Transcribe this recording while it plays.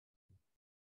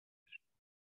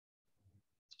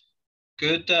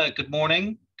Good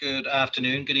morning, good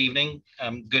afternoon, good evening,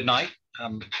 good night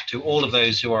to all of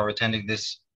those who are attending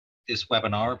this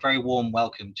webinar. A very warm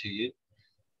welcome to you.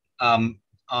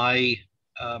 I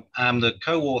am the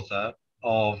co-author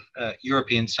of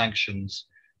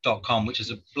EuropeanSanctions.com, which is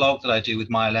a blog that I do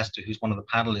with Maya Lester, who's one of the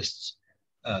panelists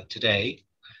today.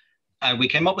 And we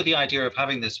came up with the idea of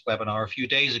having this webinar a few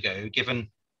days ago, given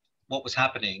what was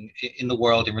happening in the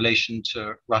world in relation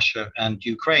to Russia and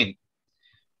Ukraine.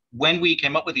 When we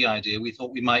came up with the idea, we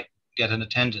thought we might get an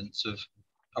attendance of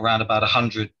around about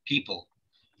 100 people.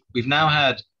 We've now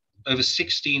had over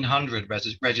 1,600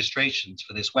 registrations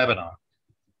for this webinar,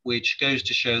 which goes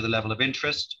to show the level of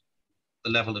interest,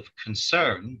 the level of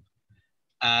concern,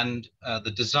 and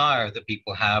the desire that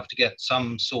people have to get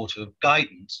some sort of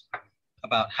guidance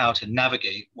about how to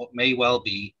navigate what may well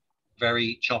be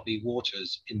very choppy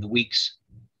waters in the weeks,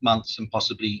 months, and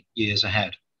possibly years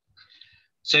ahead.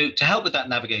 So to help with that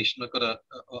navigation, I've got a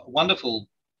wonderful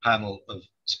panel of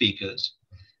speakers,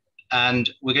 and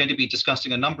we're going to be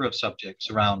discussing a number of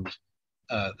subjects around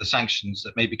the sanctions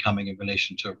that may be coming in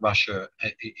relation to Russia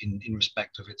in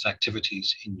respect of its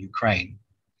activities in Ukraine.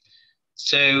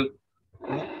 So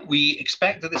we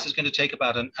expect that this is going to take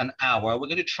about an hour. We're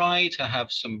going to try to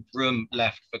have some room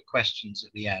left for questions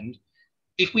at the end.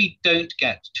 If we don't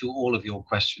get to all of your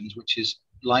questions, which is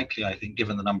likely, I think,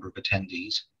 given the number of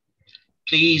attendees,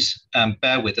 please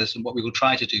bear with us. And what we will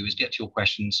try to do is get to your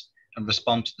questions and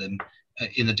respond to them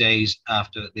in the days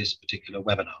after this particular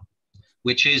webinar,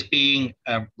 which is being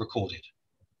recorded.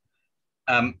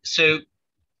 So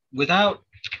without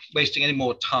wasting any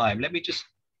more time, let me just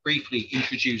briefly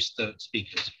introduce the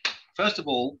speakers. First of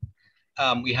all,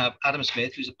 we have Adam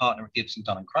Smith, who's a partner at Gibson,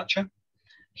 Dunn & Crutcher.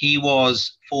 He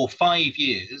was, for 5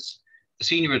 years, a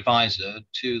senior advisor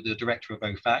to the director of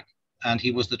OFAC, and he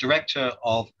was the director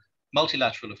of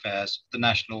multilateral affairs, the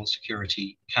National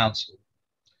Security Council.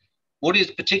 What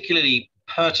is particularly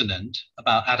pertinent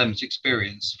about Adam's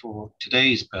experience for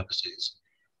today's purposes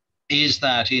is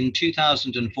that in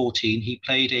 2014, he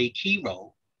played a key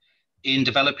role in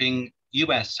developing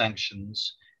US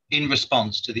sanctions in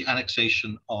response to the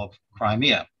annexation of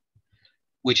Crimea,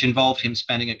 which involved him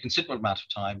spending a considerable amount of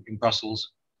time in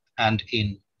Brussels and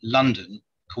in London,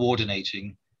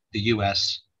 coordinating the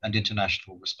US and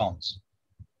international response.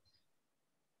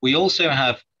 We also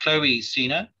have Chloe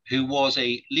Cina, who was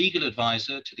a legal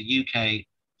advisor to the UK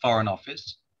Foreign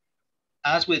Office.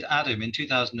 As with Adam in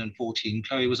 2014,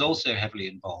 Chloe was also heavily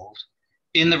involved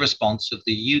in the response of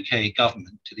the UK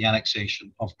government to the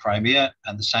annexation of Crimea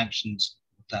and the sanctions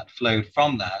that flowed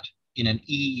from that in an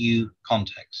EU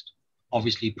context,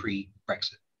 obviously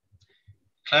pre-Brexit.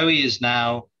 Chloe is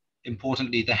now,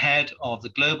 importantly, the head of the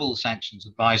Global Sanctions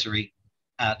Advisory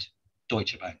at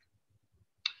Deutsche Bank.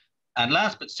 And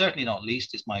last but certainly not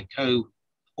least is my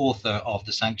co-author of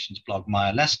the sanctions blog,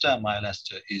 Maya Lester. Maya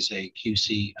Lester is a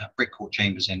QC at Brickcourt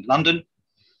Chambers in London.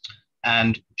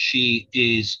 And she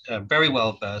is very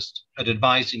well versed at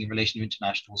advising in relation to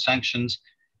international sanctions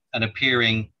and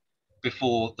appearing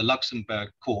before the Luxembourg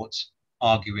courts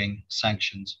arguing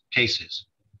sanctions cases.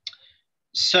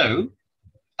 So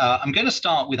I'm going to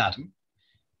start with Adam.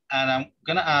 And I'm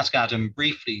going to ask Adam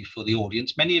briefly for the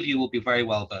audience. Many of you will be very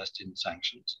well versed in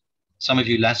sanctions, some of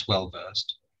you less well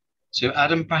versed. So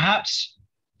Adam, perhaps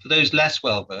for those less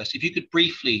well versed, if you could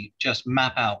briefly just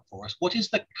map out for us, what is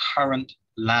the current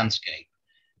landscape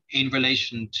in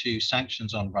relation to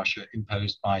sanctions on Russia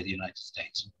imposed by the United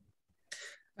States?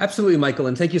 Absolutely, Michael,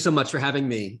 and thank you so much for having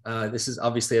me. This is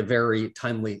obviously a very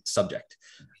timely subject.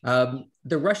 The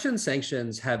Russian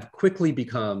sanctions have quickly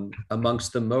become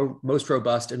amongst the most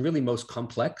robust and really most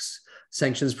complex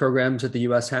sanctions programs that the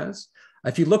US has.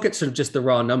 If you look at sort of just the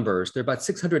raw numbers, there are about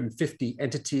 650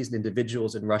 entities and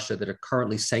individuals in Russia that are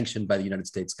currently sanctioned by the United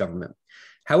States government.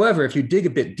 However, if you dig a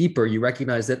bit deeper, you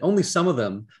recognize that only some of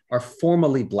them are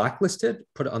formally blacklisted,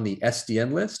 put on the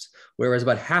SDN list, whereas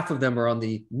about half of them are on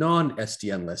the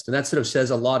non-SDN list. And that sort of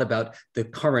says a lot about the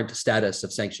current status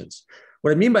of sanctions.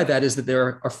 What I mean by that is that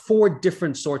there are 4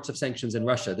 different sorts of sanctions in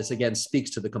Russia. This again speaks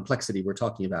to the complexity we're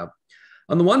talking about.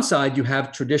 On the one side, you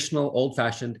have traditional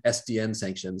old-fashioned SDN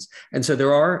sanctions. And so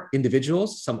there are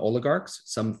individuals, some oligarchs,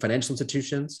 some financial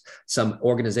institutions, some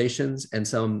organizations, and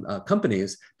some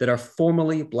companies that are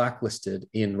formally blacklisted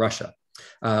in Russia,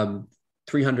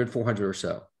 300, 400 or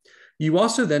so. You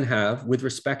also then have, with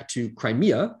respect to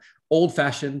Crimea,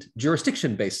 old-fashioned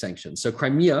jurisdiction-based sanctions. So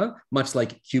Crimea, much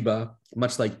like Cuba,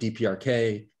 much like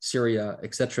DPRK, Syria,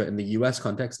 et cetera, in the US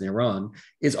context and Iran,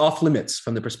 is off limits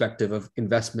from the perspective of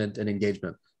investment and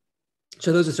engagement.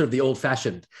 So those are sort of the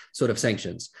old-fashioned sort of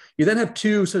sanctions. You then have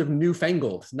two sort of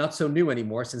newfangled, not so new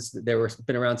anymore, since they were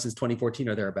been around since 2014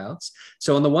 or thereabouts.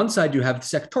 So on the one side, you have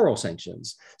sectoral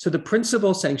sanctions. So the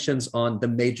principal sanctions on the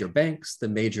major banks, the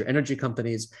major energy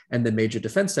companies, and the major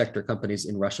defense sector companies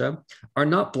in Russia are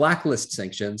not blacklist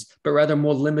sanctions, but rather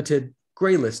more limited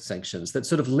gray list sanctions that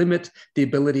sort of limit the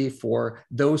ability for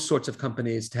those sorts of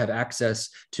companies to have access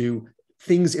to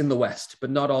things in the West,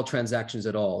 but not all transactions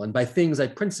at all. And by things, I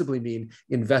principally mean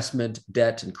investment,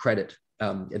 debt, and credit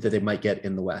that they might get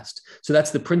in the West. So that's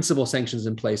the principal sanctions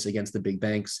in place against the big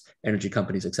banks, energy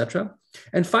companies, et cetera.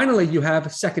 And finally, you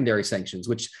have secondary sanctions,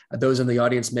 which those in the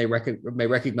audience may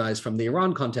recognize from the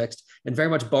Iran context and very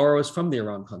much borrows from the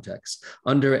Iran context.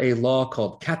 Under a law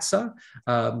called CATSA,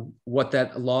 what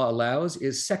that law allows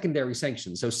is secondary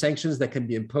sanctions. So sanctions that can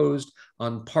be imposed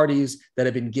on parties that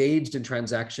have engaged in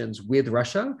transactions with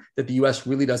Russia that the US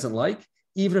really doesn't like,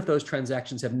 even if those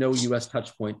transactions have no US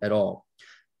touch point at all.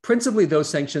 Principally, those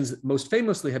sanctions most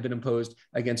famously have been imposed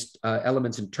against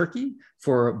elements in Turkey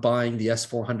for buying the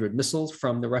S-400 missiles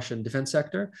from the Russian defense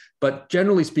sector. But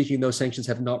generally speaking, those sanctions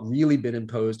have not really been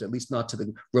imposed, at least not to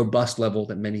the robust level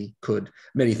that many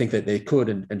think that they could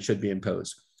and should be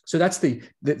imposed. So that's the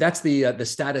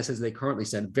status as they currently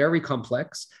stand. Very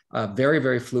complex, very,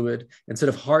 very fluid, and sort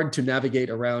of hard to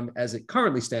navigate around as it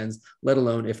currently stands, let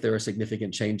alone if there are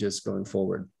significant changes going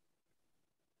forward.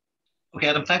 Okay,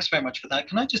 Adam, thanks very much for that.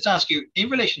 Can I just ask you, in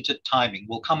relation to timing,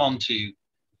 we'll come on to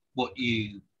what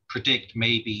you predict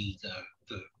may be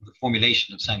the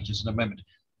formulation of sanctions in a moment.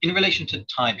 In relation to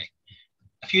timing,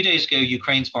 a few days ago,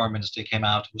 Ukraine's foreign minister came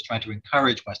out and was trying to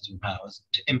encourage Western powers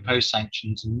to impose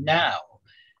sanctions now,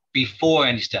 before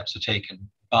any steps are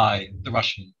taken by the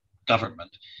Russian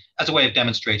government, as a way of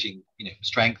demonstrating,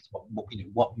 strength,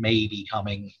 what may be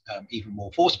coming even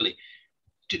more forcefully.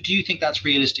 Do you think that's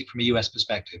realistic from a US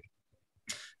perspective?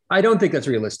 I don't think that's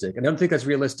realistic. And I don't think that's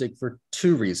realistic for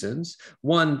two reasons.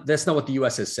 One, that's not what the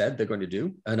US has said they're going to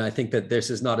do. And I think that this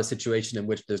is not a situation in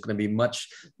which there's going to be much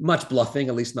bluffing,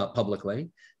 at least not publicly.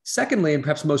 Secondly, and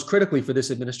perhaps most critically for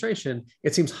this administration,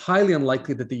 it seems highly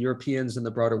unlikely that the Europeans and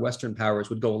the broader Western powers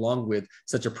would go along with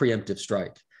such a preemptive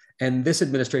strike. And this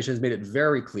administration has made it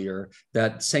very clear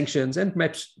that sanctions and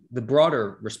perhaps the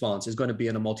broader response is going to be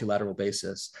on a multilateral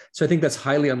basis. So I think that's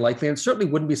highly unlikely, and certainly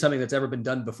wouldn't be something that's ever been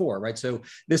done before, right? So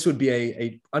this would be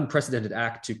a unprecedented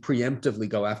act to preemptively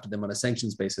go after them on a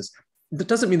sanctions basis. That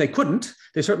doesn't mean they couldn't.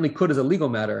 They certainly could as a legal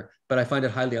matter, but I find it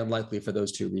highly unlikely for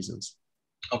those two reasons.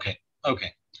 Okay.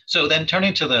 So then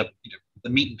turning to the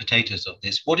meat and potatoes of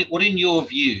this, what in your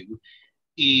view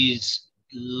is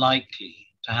likely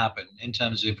to happen in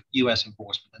terms of US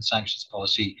enforcement and sanctions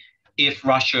policy if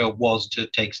Russia was to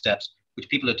take steps which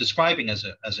people are describing as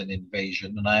an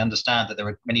invasion? And I understand that there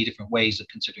are many different ways of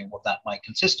considering what that might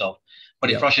consist of.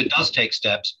 But if Russia does take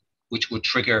steps which would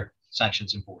trigger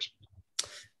sanctions enforcement.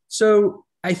 So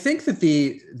I think that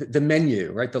the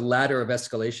menu, right, the ladder of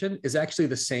escalation is actually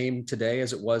the same today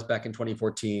as it was back in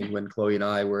 2014 when Chloe and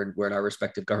I were in our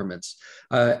respective governments.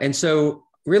 And so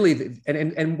really,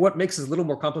 and what makes it a little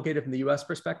more complicated from the US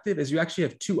perspective is you actually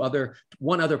have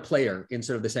one other player in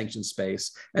sort of the sanctions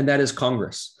space, and that is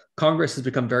Congress. Congress has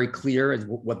become very clear as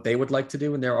what they would like to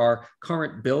do. And there are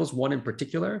current bills, one in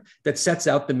particular, that sets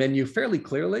out the menu fairly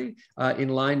clearly in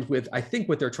line with, I think,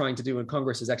 what they're trying to do in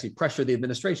Congress is actually pressure the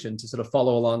administration to sort of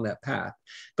follow along that path.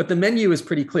 But the menu is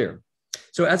pretty clear.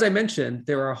 So as I mentioned,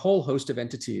 there are a whole host of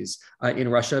entities in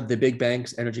Russia, the big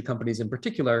banks, energy companies in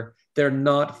particular, they're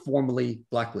not formally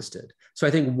blacklisted. So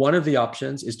I think one of the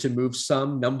options is to move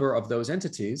some number of those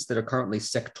entities that are currently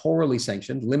sectorally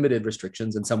sanctioned, limited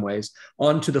restrictions in some ways,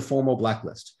 onto the formal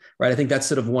blacklist, right? I think that's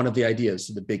sort of one of the ideas.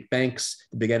 So the big banks,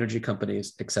 the big energy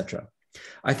companies, et cetera.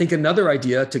 I think another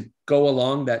idea to go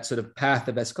along that sort of path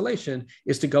of escalation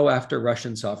is to go after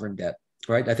Russian sovereign debt.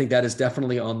 Right. I think that is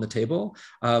definitely on the table.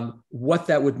 What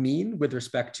that would mean with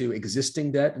respect to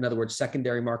existing debt, in other words,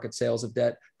 secondary market sales of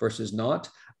debt versus not,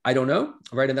 I don't know.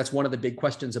 Right. And that's one of the big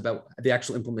questions about the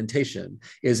actual implementation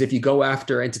is if you go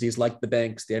after entities like the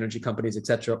banks, the energy companies, et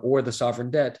cetera, or the sovereign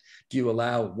debt, do you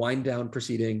allow wind down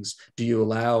proceedings? Do you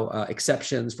allow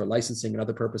exceptions for licensing and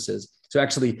other purposes? So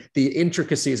actually, the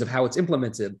intricacies of how it's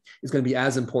implemented is going to be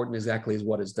as important exactly as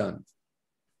what is done.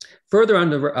 Further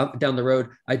on down the road,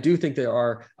 I do think there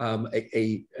are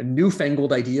a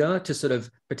newfangled idea to sort of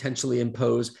potentially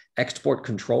impose export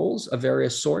controls of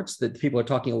various sorts that people are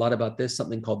talking a lot about this,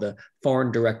 something called the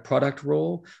foreign direct product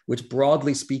rule, which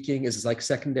broadly speaking is like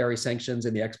secondary sanctions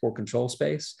in the export control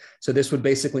space. So this would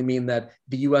basically mean that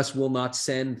the US will not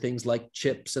send things like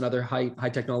chips and other high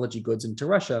technology goods into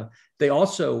Russia. They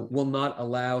also will not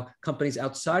allow companies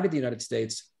outside of the United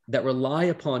States that rely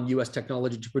upon US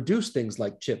technology to produce things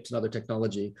like chips and other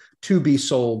technology to be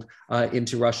sold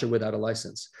into Russia without a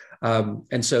license. And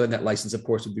that license, of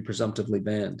course, would be presumptively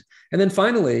banned. And then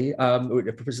finally,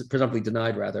 presumptively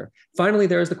denied, rather. Finally,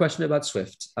 there is the question about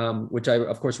SWIFT, which I,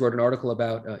 of course, wrote an article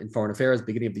about in Foreign Affairs at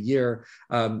the beginning of the year,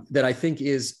 that I think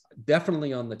is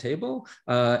definitely on the table,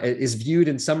 is viewed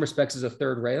in some respects as a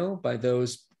third rail by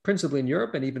those principally in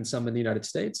Europe and even some in the United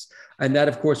States. And that,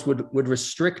 of course, would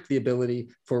restrict the ability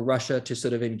for Russia to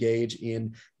sort of engage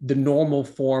in the normal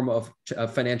form of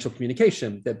financial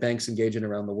communication that banks engage in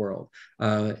around the world.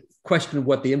 Question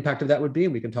what the impact of that would be,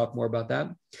 and we can talk more about that.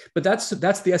 But that's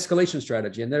the escalation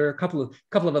strategy. And there are a couple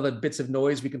of other bits of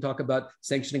noise. We can talk about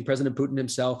sanctioning President Putin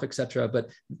himself, et cetera. But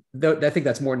I think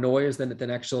that's more noise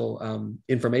than actual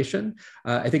information.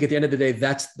 I think at the end of the day,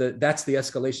 that's the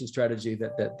escalation strategy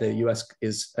that the U.S.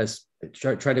 is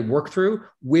trying to work through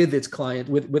with its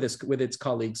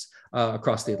colleagues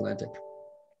across the Atlantic.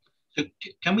 So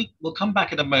we'll come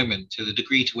back in a moment to the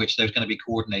degree to which there's going to be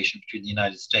coordination between the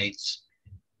United States,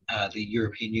 the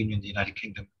European Union, the United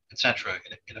Kingdom, etc.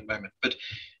 in a moment. But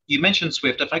you mentioned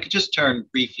SWIFT. If I could just turn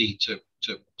briefly to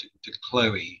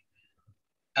Chloe.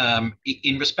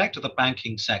 In respect to the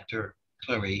banking sector,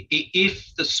 Chloe,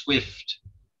 if the SWIFT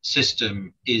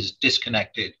system is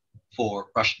disconnected for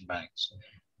Russian banks,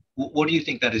 what do you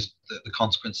think that is the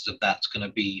consequences of that's going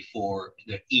to be for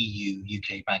the EU,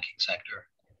 UK banking sector?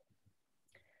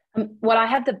 Well, I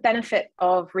had the benefit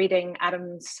of reading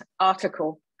Adam's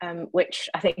article, which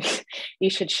I think you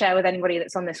should share with anybody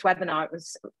that's on this webinar. It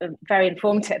was very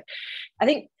informative. I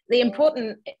think the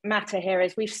important matter here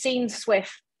is we've seen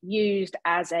SWIFT used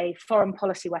as a foreign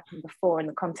policy weapon before in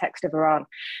the context of Iran.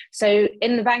 So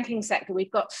in the banking sector,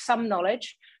 we've got some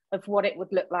knowledge of what it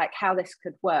would look like, how this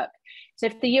could work. So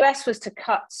if the US was to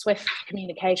cut SWIFT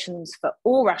communications for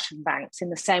all Russian banks in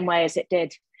the same way as it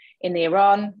did in the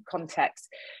Iran context,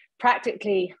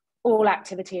 practically all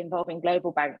activity involving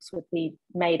global banks would be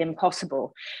made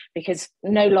impossible because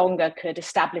no longer could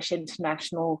established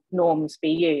international norms be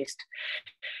used.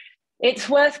 It's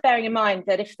worth bearing in mind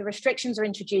that if the restrictions are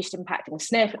introduced impacting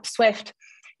SWIFT,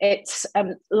 it's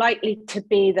likely to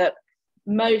be that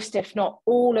most, if not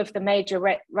all, of the major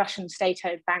Russian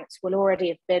state-owned banks will already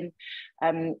have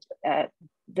been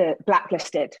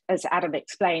blacklisted, as Adam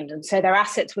explained. And so their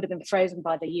assets would have been frozen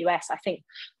by the US, I think,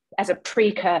 as a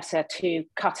precursor to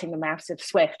cutting them out of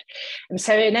SWIFT. And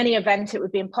so in any event, it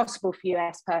would be impossible for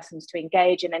US persons to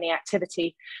engage in any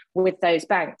activity with those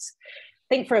banks.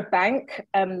 I think for a bank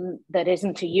that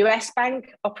isn't a US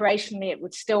bank, operationally, it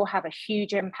would still have a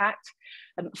huge impact,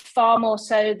 far more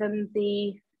so than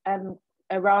the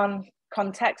Iran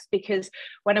context, because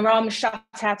when Iran was shut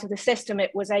out of the system,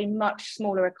 it was a much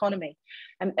smaller economy.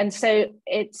 And so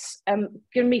it's going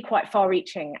to be quite far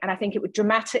reaching. And I think it would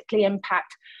dramatically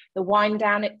impact the wind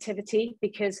down activity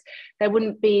because there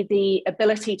wouldn't be the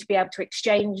ability to be able to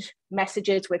exchange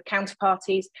messages with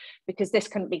counterparties because this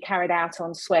couldn't be carried out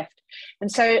on SWIFT.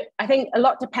 And so I think a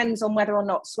lot depends on whether or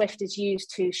not SWIFT is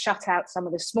used to shut out some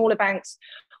of the smaller banks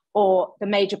or the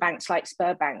major banks like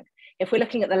Sberbank. If we're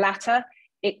looking at the latter,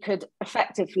 it could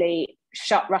effectively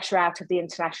shut Russia out of the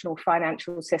international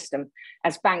financial system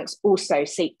as banks also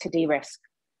seek to de-risk.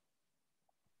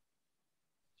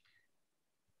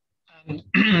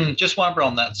 Just while we're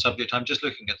on that subject, I'm just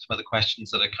looking at some of the questions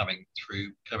that are coming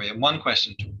through, Chloe. And one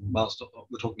question, whilst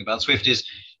we're talking about SWIFT,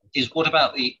 is what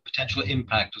about the potential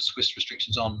impact of SWIFT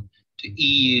restrictions on to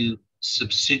EU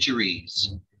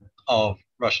subsidiaries of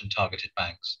Russian targeted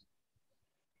banks?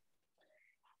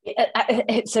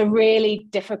 It's a really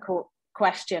difficult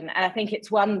question, and I think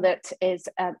it's one that is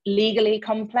legally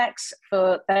complex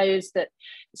for those that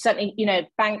certainly,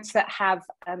 banks that have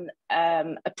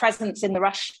a presence in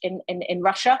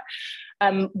Russia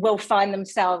will find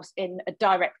themselves in a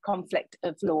direct conflict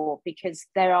of law because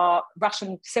there are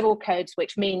Russian civil codes,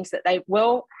 which means that they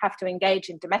will have to engage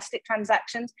in domestic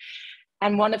transactions.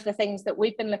 And one of the things that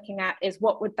we've been looking at is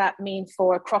what would that mean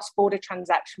for a cross-border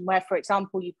transaction where, for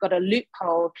example, you've got a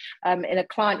loophole in a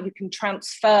client who can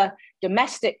transfer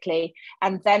domestically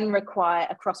and then require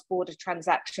a cross-border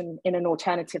transaction in an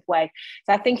alternative way.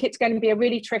 So I think it's going to be a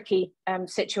really tricky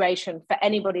situation for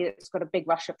anybody that's got a big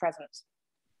Russia presence.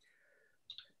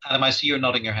 Adam, I see you're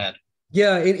nodding your head.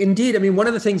 Yeah, indeed. I mean, one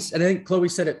of the things, and I think Chloe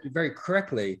said it very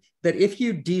correctly, that if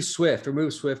you de-SWIFT,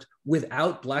 remove SWIFT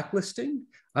without blacklisting,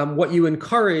 what you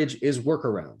encourage is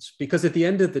workarounds, because at the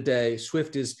end of the day,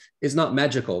 SWIFT is not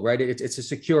magical, right? It's a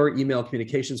secure email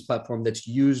communications platform that's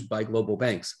used by global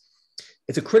banks.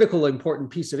 it's a critical, important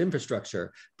piece of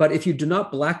infrastructure. But if you do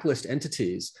not blacklist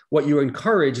entities, what you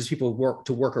encourage is people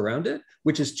to work around it,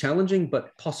 which is challenging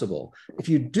but possible. If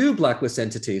you do blacklist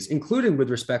entities, including with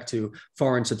respect to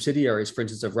foreign subsidiaries, for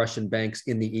instance, of Russian banks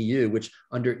in the EU, which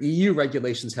under EU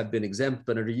regulations have been exempt,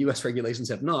 but under US regulations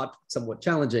have not, somewhat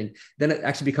challenging, then it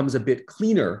actually becomes a bit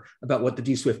cleaner about what the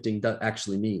de-SWIFting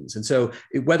actually means. And so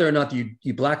whether or not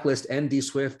you blacklist and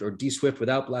de-SWIFT or de-SWIFT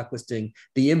without blacklisting,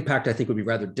 the impact I think would be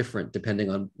rather different depending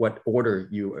on what order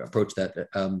you approach that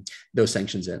those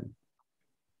sanctions in.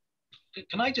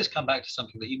 Can I just come back to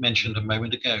something that you mentioned a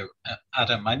moment ago,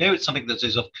 Adam? I know it's something that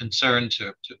is of concern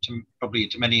to probably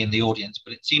to many in the audience,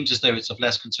 but it seems as though it's of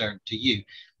less concern to you.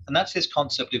 And that's this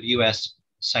concept of US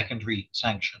secondary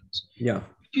sanctions. Yeah.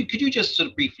 Could you just sort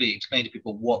of briefly explain to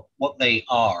people what they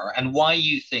are and why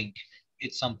you think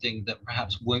it's something that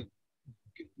perhaps won't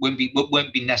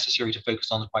be necessary to focus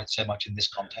on quite so much in this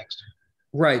context?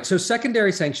 Right. So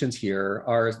secondary sanctions here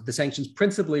are the sanctions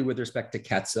principally with respect to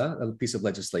CAATSA, a piece of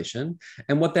legislation.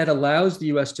 And what that allows the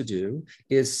US to do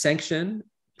is sanction,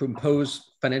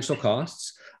 impose financial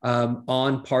costs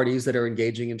on parties that are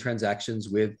engaging in transactions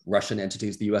with Russian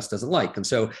entities the US doesn't like. And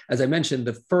so, as I mentioned,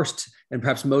 the first and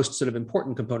perhaps most sort of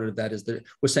important component of that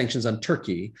was sanctions on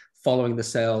Turkey following the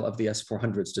sale of the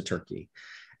S-400s to Turkey.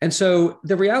 And so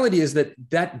the reality is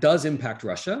that does impact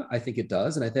Russia. I think it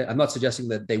does. And I'm not suggesting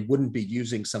that they wouldn't be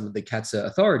using some of the CAATSA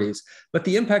authorities, but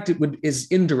the impact is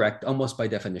indirect almost by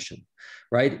definition,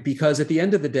 right? Because at the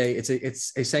end of the day, it's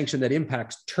a sanction that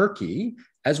impacts Turkey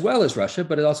as well as Russia,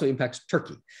 but it also impacts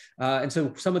Turkey. And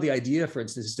so some of the idea, for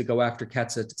instance, is to go after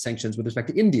CAATSA sanctions with respect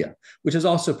to India, which has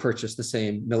also purchased the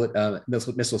same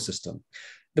missile system.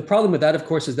 The problem with that, of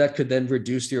course, is that could then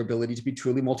reduce your ability to be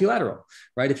truly multilateral,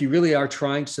 right? If you really are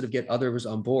trying to sort of get others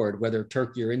on board, whether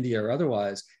Turkey or India or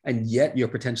otherwise, and yet you're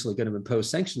potentially going to impose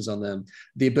sanctions on them,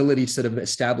 the ability to sort of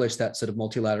establish that sort of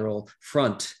multilateral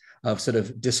front of sort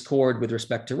of discord with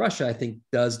respect to Russia, I think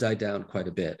does die down quite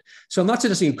a bit. So I'm not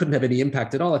suggesting it couldn't have any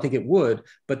impact at all. I think it would,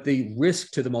 but the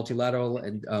risk to the multilateral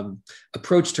and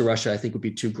approach to Russia, I think, would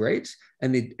be too great.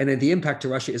 And the impact to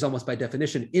Russia is almost by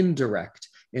definition indirect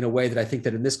in a way that I think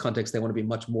that in this context, they want to be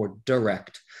much more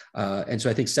direct. And so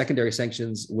I think secondary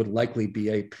sanctions would likely be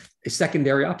a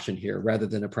secondary option here rather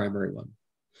than a primary one.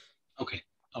 Okay,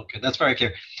 that's very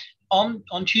clear.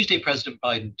 On Tuesday, President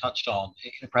Biden touched on,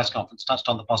 in a press conference,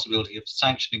 the possibility of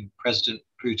sanctioning President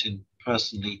Putin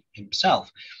personally himself.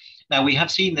 Now, we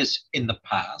have seen this in the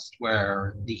past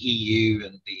where the EU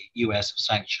and the US have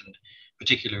sanctioned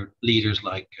particular leaders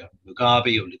like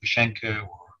Mugabe or Lukashenko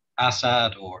or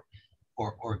Assad or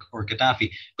Gaddafi,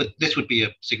 but this would be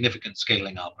a significant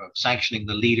scaling up of sanctioning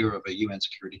the leader of a UN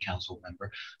Security Council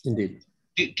member. Indeed.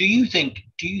 Do you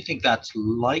think that's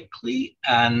likely?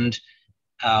 And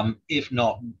if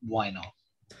not, why not?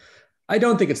 I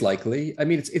don't think it's likely. I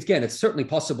mean, it's certainly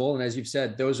possible. And as you've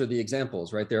said, those are the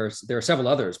examples, right? There are several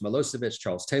others: Milosevic,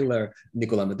 Charles Taylor,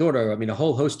 Nicolas Maduro. I mean, a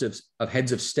whole host of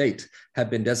heads of state have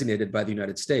been designated by the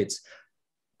United States.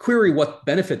 Query what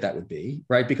benefit that would be,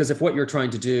 right? Because if what you're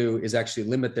trying to do is actually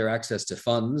limit their access to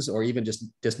funds or even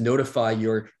just notify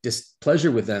your displeasure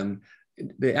with them,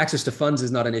 the access to funds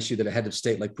is not an issue that a head of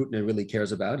state like Putin really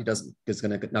cares about. He not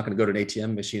going to go to an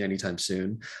ATM machine anytime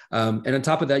soon. And on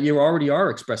top of that, you already are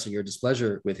expressing your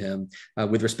displeasure with him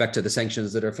with respect to the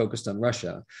sanctions that are focused on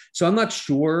Russia. So I'm not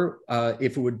sure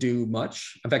if it would do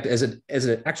much. In fact, as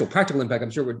an actual practical impact,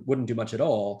 I'm sure it wouldn't do much at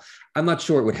all. I'm not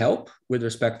sure it would help with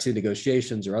respect to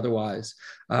negotiations or otherwise.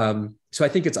 So I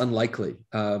think it's unlikely.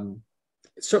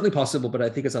 It's certainly possible, but I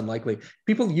think it's unlikely.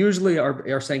 People usually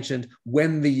are sanctioned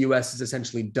when the US is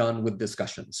essentially done with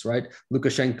discussions, right?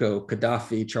 Lukashenko,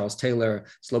 Gaddafi, Charles Taylor,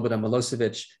 Slobodan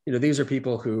Milosevic, these are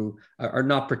people who are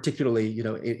not particularly,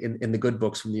 in the good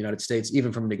books from the United States,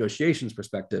 even from a negotiations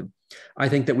perspective. I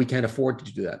think that we can't afford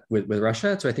to do that with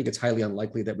Russia. So I think it's highly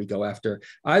unlikely that we go after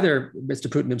either Mr.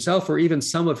 Putin himself or even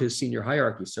some of his senior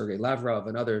hierarchy, Sergei Lavrov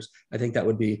and others. I think that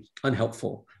would be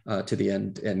unhelpful to the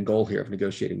end goal here of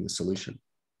negotiating the solution.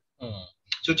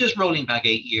 So just rolling back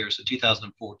 8 years to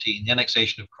 2014, the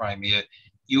annexation of Crimea,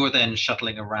 you were then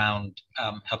shuttling around,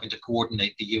 helping to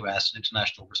coordinate the US and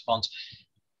international response.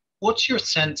 What's your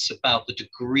sense about the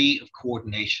degree of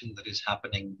coordination that is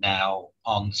happening now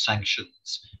on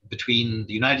sanctions between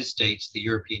the United States, the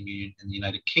European Union, and the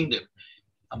United Kingdom?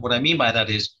 And what I mean by that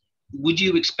is, would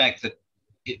you expect that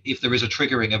if there is a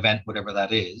triggering event, whatever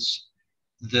that is,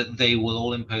 that they will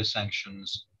all impose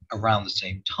sanctions around the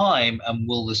same time, and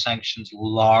will the sanctions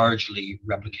largely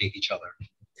replicate each other?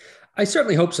 I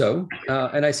certainly hope so.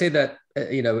 And I say that,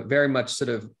 very much sort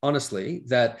of honestly,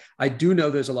 that I do know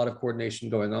there's a lot of coordination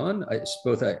going on,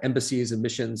 both embassies and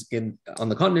missions on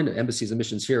the continent, embassies and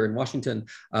missions here in Washington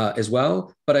as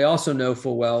well. But I also know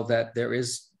full well that there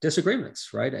is disagreements,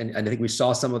 right? And I think we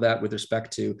saw some of that with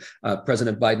respect to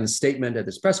President Biden's statement at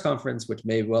this press conference, which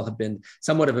may well have been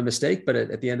somewhat of a mistake. But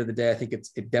at the end of the day, I think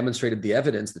it demonstrated the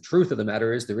evidence. The truth of the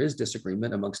matter is there is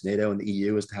disagreement amongst NATO and the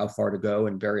EU as to how far to go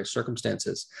in various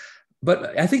circumstances.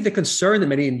 But I think the concern that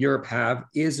many in Europe have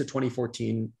is the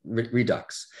 2014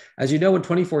 redux. As you know, in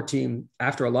 2014,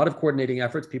 after a lot of coordinating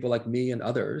efforts, people like me and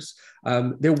others,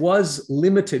 there was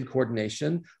limited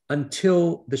coordination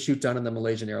until the shoot down on the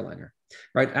Malaysian airliner.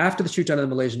 Right after the shoot down on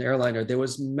the Malaysian airliner, there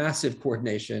was massive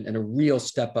coordination and a real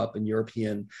step up in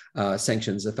European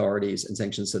sanctions authorities and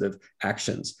sanctions sort of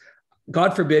actions.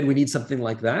 God forbid we need something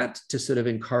like that to sort of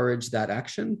encourage that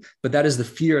action. But that is the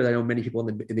fear that I know many people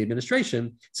in the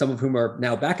administration, some of whom are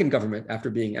now back in government after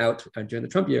being out during the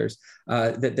Trump years,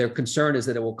 that their concern is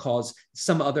that it will cause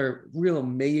some other real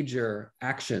major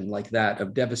action like that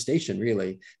of devastation,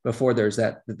 really, before there's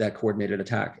that coordinated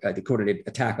attack, the coordinated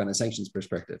attack on a sanctions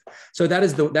perspective. So that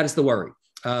is the worry.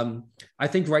 I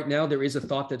think right now there is a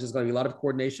thought that there's going to be a lot of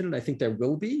coordination, and I think there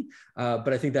will be.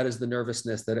 But I think that is the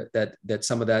nervousness that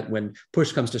some of that, when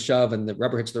push comes to shove and the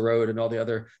rubber hits the road and all the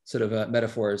other sort of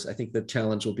metaphors, I think the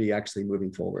challenge will be actually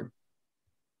moving forward.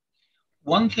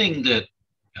 One thing that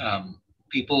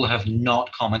people have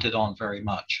not commented on very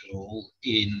much at all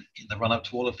in the run-up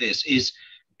to all of this is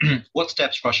what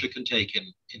steps Russia can take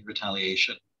in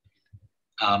retaliation.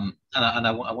 And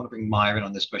I want to bring Maya in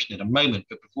on this question in a moment,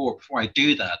 but before I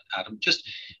do that, Adam, just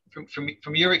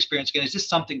from your experience again, is this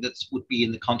something that would be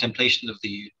in the contemplation of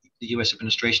the US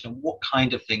administration, and what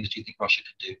kind of things do you think Russia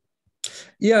could do?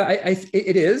 Yeah,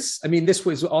 it is. I mean, this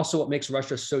was also what makes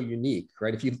Russia so unique,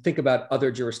 right? If you think about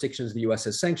other jurisdictions the US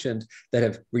has sanctioned that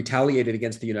have retaliated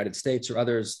against the United States or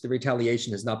others, the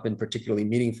retaliation has not been particularly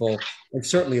meaningful and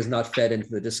certainly has not fed into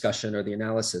the discussion or the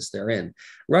analysis therein.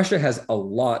 Russia has a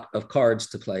lot of cards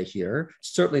to play here,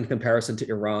 certainly in comparison to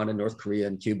Iran and North Korea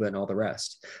and Cuba and all the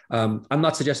rest. I'm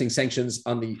not suggesting sanctions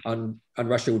on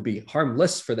Russia would be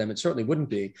harmless for them. It certainly wouldn't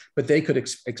be, but they could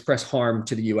express harm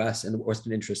to the US and the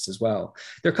Western interests as well.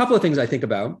 There are a couple of things I think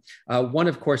about. One,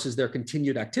 of course, is their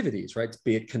continued activities, right?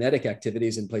 Be it kinetic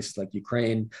activities in places like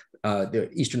Ukraine, the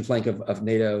eastern flank of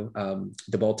NATO,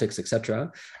 the Baltics, et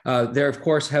cetera. They, of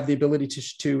course, have the ability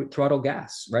to throttle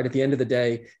gas, right? At the end of the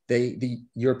day, the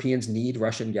Europeans need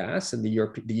Russian gas, and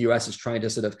the US is trying to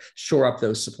sort of shore up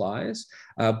those supplies.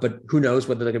 But who knows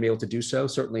whether they're going to be able to do so.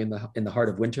 Certainly in the heart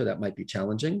of winter, that might be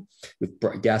challenging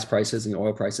with gas prices and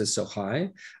oil prices so high.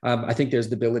 I think there's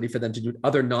the ability for them to do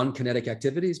other non-kinetic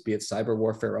activities, be it cyber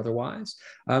warfare or otherwise.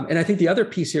 And I think the other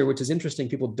piece here, which is interesting,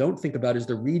 people don't think about, is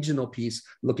the regional piece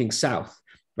looking south.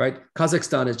 Right?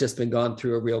 Kazakhstan has just been gone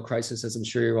through a real crisis, as I'm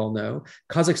sure you all know.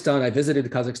 I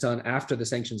visited Kazakhstan after the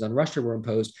sanctions on Russia were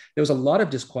imposed. There was a lot of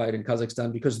disquiet in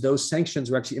Kazakhstan because those sanctions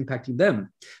were actually impacting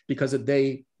them, because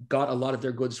they got a lot of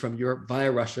their goods from Europe via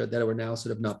Russia that were now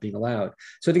sort of not being allowed.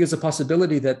 So I think it's a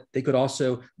possibility that they could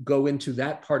also go into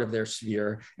that part of their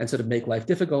sphere and sort of make life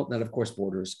difficult. And that, of course,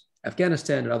 borders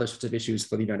Afghanistan and other sorts of issues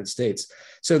for the United States.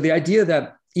 So the idea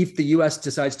that if the US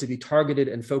decides to be targeted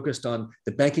and focused on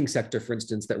the banking sector, for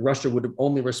instance, that Russia would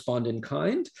only respond in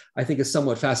kind, I think is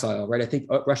somewhat facile, right? I think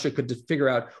Russia could figure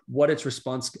out what its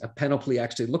response panoply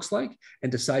actually looks like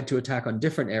and decide to attack on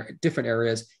different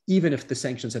areas, even if the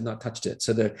sanctions have not touched it.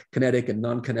 So the kinetic and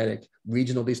non-kinetic,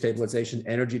 regional destabilization,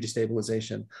 energy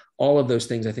destabilization, all of those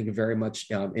things I think are very much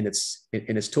in its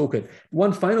toolkit.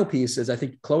 One final piece, as I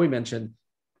think Chloe mentioned,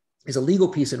 is a legal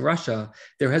piece in Russia.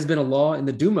 There has been a law in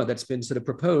the Duma that's been sort of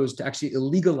proposed to actually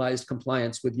illegalize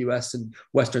compliance with US and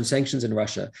Western sanctions in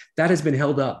Russia. That has been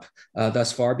held up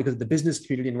thus far because the business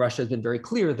community in Russia has been very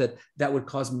clear that that would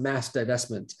cause mass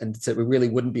divestment, and so it really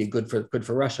wouldn't be good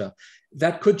for Russia.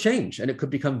 That could change, and it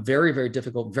could become very, very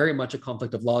difficult, very much a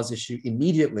conflict of laws issue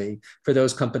immediately for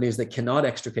those companies that cannot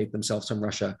extricate themselves from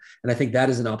Russia. And I think that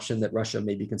is an option that Russia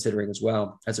may be considering as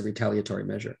well as a retaliatory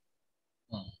measure.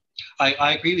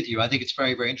 I agree with you. I think it's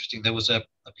very, very interesting. There was a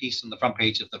piece on the front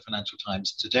page of the Financial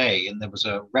Times today, and there was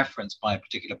a reference by a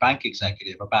particular bank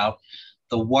executive about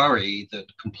the worry that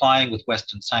complying with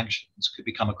Western sanctions could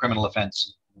become a criminal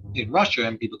offense in Russia,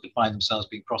 and people could find themselves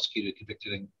being prosecuted,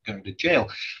 convicted, and going to jail.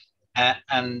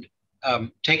 And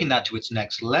taking that to its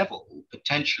next level,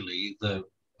 potentially the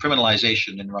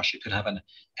criminalization in Russia could have an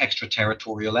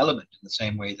extraterritorial element in the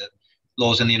same way that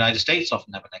laws in the United States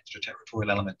often have an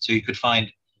extraterritorial element. So you could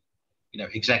find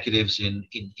executives in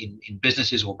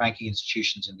businesses or banking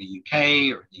institutions in the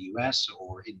UK or in the US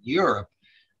or in Europe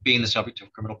being the subject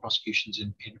of criminal prosecutions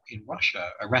in Russia,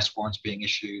 arrest warrants being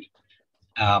issued.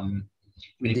 I mean,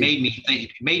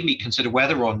 it made me consider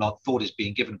whether or not thought is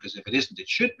being given, because if it isn't, it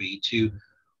should be, to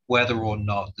whether or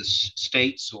not the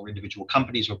states or individual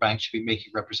companies or banks should be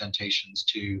making representations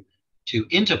to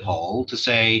Interpol to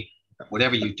say,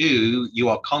 whatever you do, you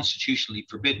are constitutionally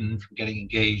forbidden from getting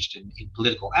engaged in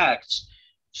political acts.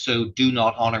 So do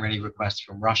not honor any requests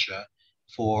from Russia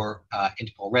for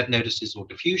Interpol red notices or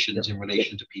diffusions in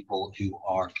relation to people who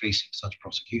are facing such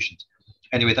prosecutions.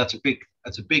 Anyway, that's a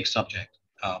big subject,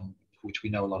 which we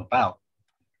know a lot about.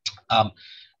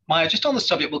 Maya, just on the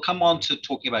subject, we'll come on to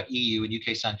talking about EU and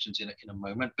UK sanctions in a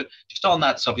moment, but just on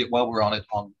that subject, while we're on it,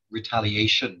 on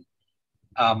retaliation,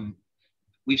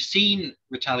 we've seen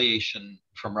retaliation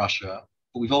from Russia,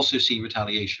 but we've also seen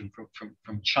retaliation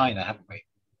from China, haven't we?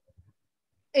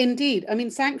 Indeed. I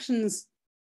mean, sanctions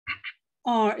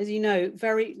are, as you know,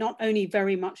 not only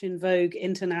very much in vogue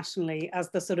internationally as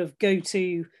the sort of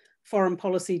go-to foreign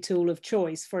policy tool of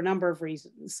choice for a number of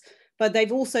reasons, but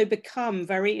they've also become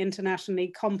very internationally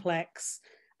complex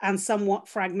and somewhat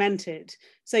fragmented.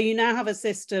 So you now have a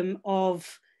system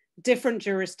of different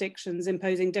jurisdictions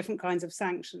imposing different kinds of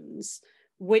sanctions,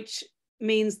 which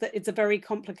means that it's a very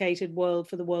complicated world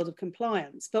for the world of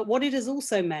compliance. But what it has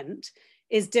also meant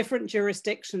is different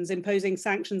jurisdictions imposing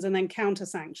sanctions and then counter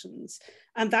sanctions.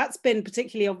 And that's been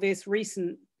particularly obvious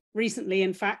recently,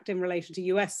 in fact, in relation to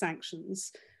US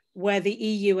sanctions, where the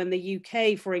EU and the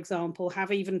UK, for example,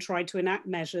 have even tried to enact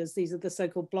measures, these are the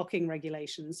so-called blocking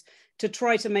regulations, to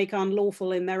try to make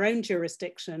unlawful in their own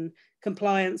jurisdiction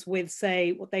compliance with,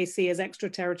 say, what they see as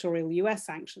extraterritorial US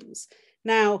sanctions.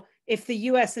 Now, if the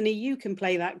US and EU can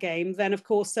play that game, then of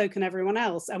course, so can everyone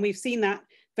else. And we've seen that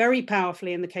very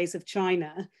powerfully in the case of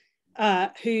China,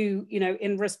 who, you know,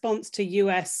 in response to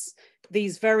US,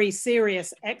 these very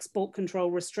serious export control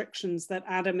restrictions that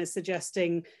Adam is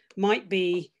suggesting might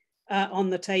be on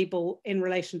the table in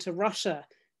relation to Russia,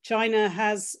 China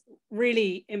has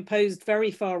really imposed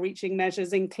very far-reaching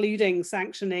measures, including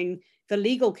sanctioning the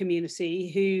legal community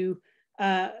who,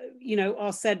 you know,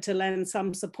 are said to lend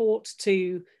some support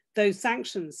to those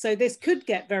sanctions. So this could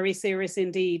get very serious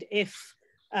indeed if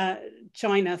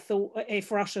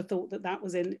if Russia thought that that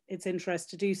was in its interest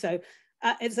to do so.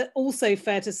 It's also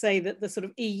fair to say that the sort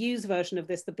of EU's version of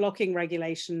this, the blocking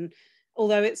regulation,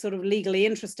 although it's sort of legally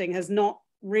interesting, has not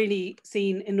really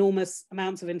seen enormous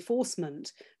amounts of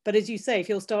enforcement. But as you say, if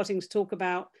you're starting to talk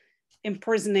about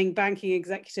imprisoning banking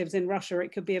executives in Russia,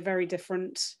 it could be a very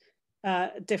different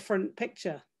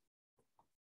picture.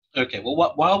 Okay,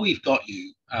 well, while we've got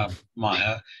you,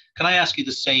 Maya, can I ask you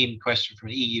the same question from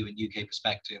an EU and UK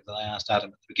perspective that I asked Adam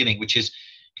at the beginning, which is,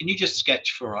 can you just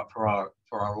sketch for our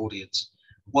audience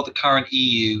what the current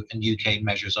EU and UK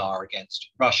measures are against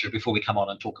Russia before we come on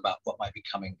and talk about what might be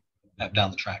coming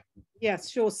down the track? Yes,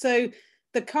 sure. So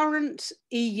the current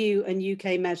EU and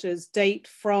UK measures date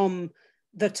from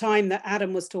the time that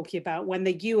Adam was talking about, when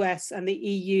the US and the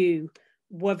EU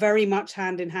were very much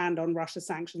hand in hand on Russia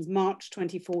sanctions, March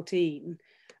 2014,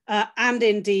 and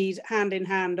indeed hand in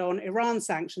hand on Iran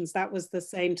sanctions. That was the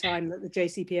same time that the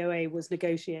JCPOA was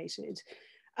negotiated.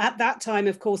 At that time,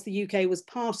 of course, the UK was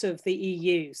part of the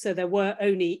EU, so there were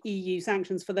only EU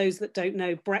sanctions. For those that don't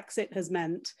know, Brexit has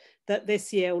meant that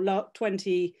this year,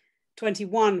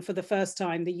 2021, for the first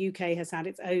time, the UK has had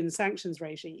its own sanctions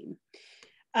regime.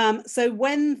 So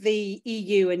when the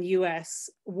EU and US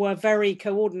were very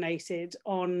coordinated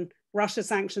on Russia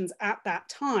sanctions at that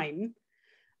time,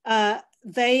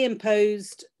 they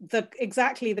imposed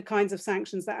exactly the kinds of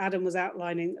sanctions that Adam was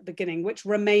outlining at the beginning, which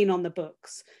remain on the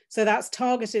books. So that's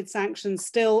targeted sanctions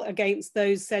still against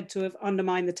those said to have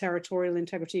undermined the territorial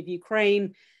integrity of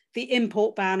Ukraine, the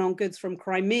import ban on goods from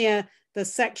Crimea, the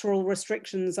sectoral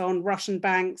restrictions on Russian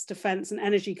banks, defense and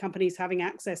energy companies having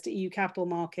access to EU capital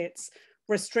markets,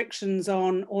 restrictions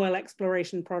on oil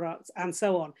exploration products, and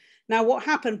so on. Now, what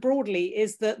happened broadly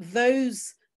is that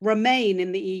those remain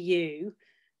in the EU,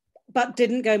 but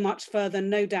didn't go much further,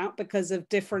 no doubt because of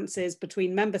differences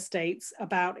between member states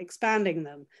about expanding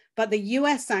them. But the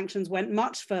US sanctions went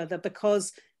much further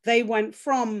because they went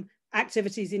from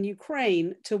activities in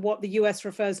Ukraine to what the US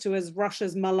refers to as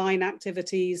Russia's malign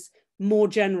activities more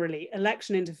generally,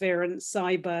 election interference,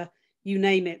 cyber, you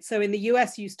name it. So in the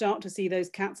US, you start to see those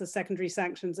cats as secondary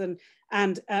sanctions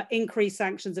and increased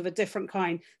sanctions of a different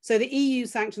kind. So the EU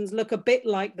sanctions look a bit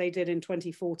like they did in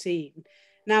 2014.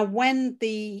 Now, when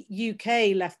the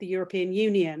UK left the European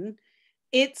Union,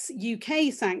 its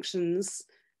UK sanctions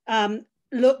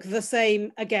look the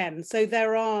same again. So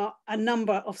there are a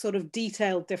number of sort of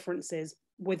detailed differences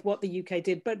with what the UK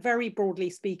did, but very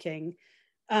broadly speaking,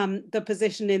 the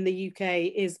position in the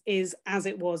UK is as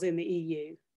it was in the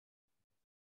EU.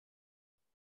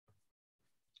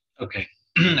 Okay,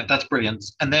 that's brilliant.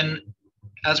 And then,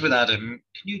 as with Adam,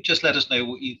 can you just let us know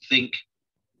what you think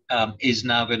is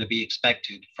now going to be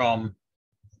expected from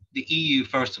the EU,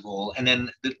 first of all, and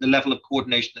then the level of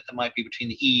coordination that there might be between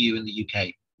the EU and the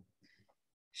UK?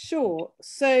 Sure.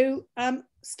 So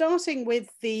starting with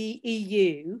the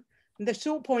EU, the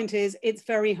short point is it's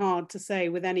very hard to say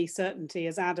with any certainty,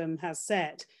 as Adam has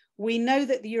said. We know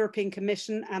that the European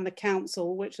Commission and the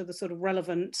Council, which are the sort of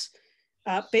relevant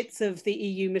bits of the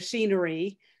EU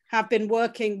machinery, have been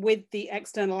working with the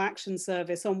External Action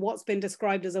Service on what's been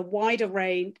described as a wide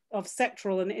array of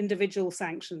sectoral and individual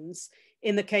sanctions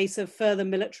in the case of further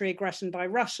military aggression by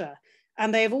Russia.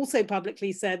 And they have also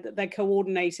publicly said that they're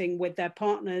coordinating with their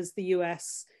partners, the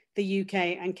US, the UK,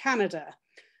 and Canada.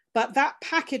 But that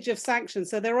package of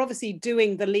sanctions, so they're obviously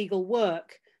doing the legal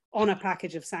work on a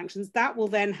package of sanctions, that will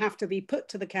then have to be put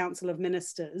to the Council of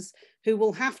Ministers, who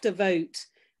will have to vote,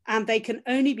 and they can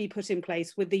only be put in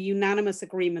place with the unanimous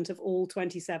agreement of all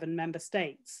 27 member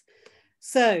states.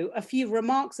 So a few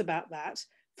remarks about that.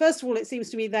 First of all, it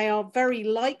seems to me they are very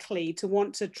likely to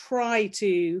want to try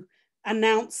to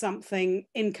announce something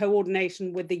in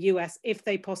coordination with the US if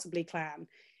they possibly can.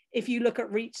 If you look at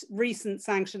recent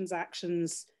sanctions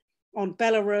actions on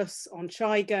Belarus, on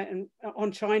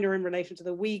China in relation to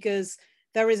the Uyghurs,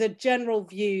 there is a general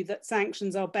view that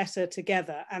sanctions are better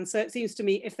together. And so it seems to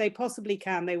me if they possibly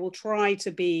can, they will try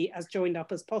to be as joined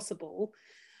up as possible.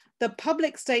 The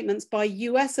public statements by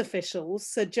US officials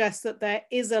suggest that there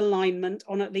is alignment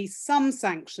on at least some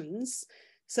sanctions.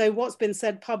 So what's been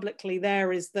said publicly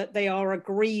there is that they are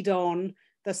agreed on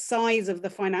the size of the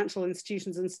financial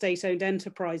institutions and state-owned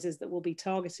enterprises that will be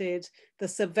targeted, the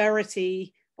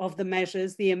severity of the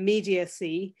measures, the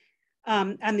immediacy,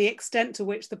 and the extent to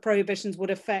which the prohibitions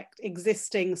would affect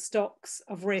existing stocks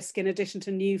of risk in addition to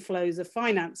new flows of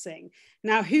financing.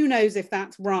 Now, who knows if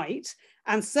that's right?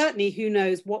 And certainly who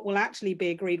knows what will actually be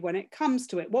agreed when it comes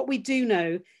to it. What we do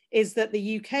know is that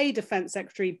the UK Defence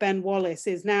Secretary, Ben Wallace,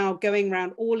 is now going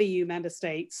around all EU member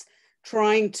states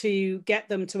trying to get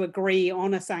them to agree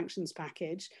on a sanctions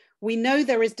package. We know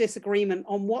there is disagreement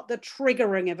on what the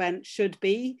triggering event should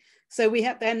be. So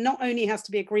there not only has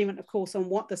to be agreement, of course, on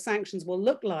what the sanctions will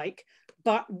look like,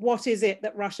 but what is it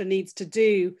that Russia needs to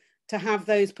do to have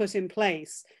those put in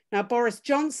place. Now, Boris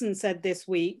Johnson said this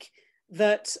week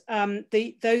that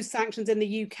those sanctions in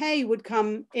the UK would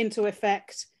come into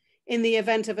effect in the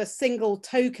event of a single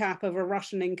toe cap of a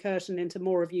Russian incursion into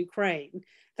more of Ukraine.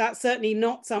 That's certainly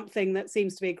not something that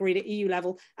seems to be agreed at EU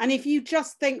level. And if you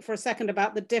just think for a second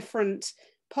about the different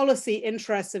policy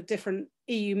interests of different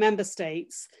EU member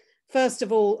states, first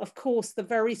of all, of course, the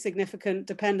very significant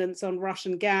dependence on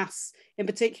Russian gas, in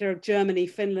particular of Germany,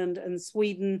 Finland, and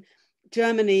Sweden.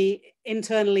 Germany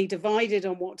internally divided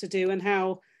on what to do and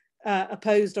how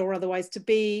opposed or otherwise to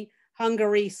be.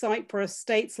 Hungary, Cyprus,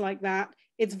 states like that.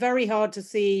 It's very hard to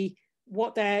see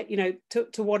what they're,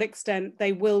 to what extent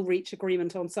they will reach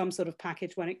agreement on some sort of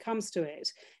package when it comes to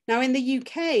it. Now, in the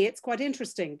UK, it's quite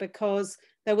interesting because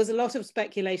there was a lot of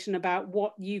speculation about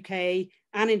what UK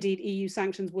and indeed EU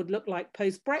sanctions would look like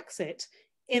post-Brexit,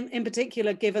 in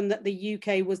particular, given that the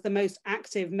UK was the most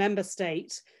active member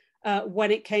state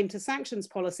when it came to sanctions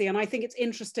policy. And I think it's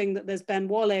interesting that there's Ben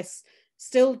Wallace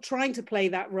still trying to play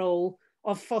that role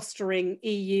of fostering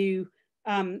EU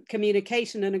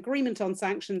communication and agreement on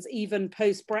sanctions, even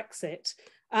post-Brexit.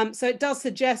 So it does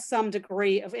suggest some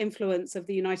degree of influence of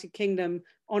the United Kingdom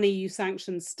on EU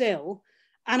sanctions still.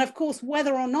 And of course,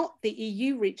 whether or not the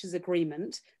EU reaches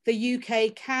agreement, the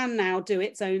UK can now do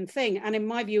its own thing, and in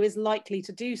my view is likely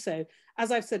to do so.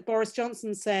 As I've said, Boris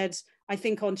Johnson said, I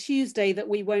think on Tuesday, that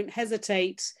we won't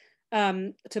hesitate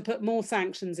to put more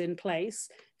sanctions in place.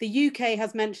 The UK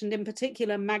has mentioned in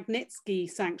particular Magnitsky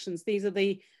sanctions. These are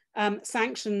the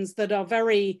sanctions that are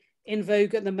very in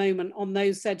vogue at the moment on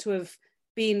those said to have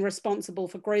been responsible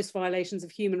for gross violations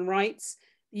of human rights.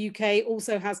 The UK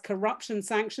also has corruption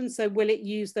sanctions. So will it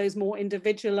use those more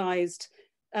individualized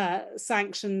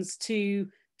sanctions to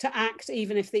act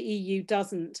even if the EU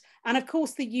doesn't? And of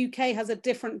course, the UK has a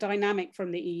different dynamic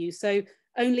from the EU. So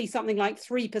only something like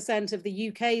 3% of the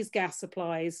UK's gas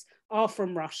supplies are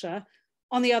from Russia.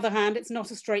 On the other hand, it's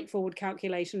not a straightforward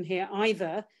calculation here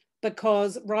either,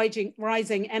 because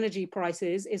rising energy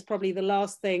prices is probably the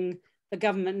last thing the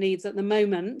government needs at the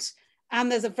moment. And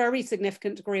there's a very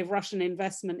significant degree of Russian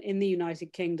investment in the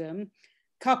United Kingdom,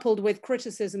 coupled with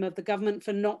criticism of the government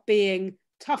for not being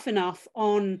tough enough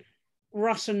on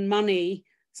Russian money,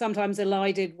 sometimes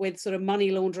elided with sort of money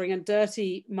laundering and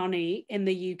dirty money in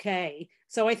the UK.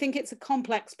 So I think it's a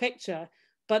complex picture,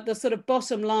 but the sort of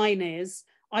bottom line is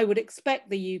I would expect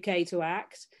the UK to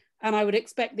act, and I would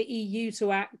expect the EU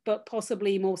to act, but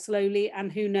possibly more slowly,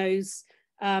 and who knows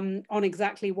on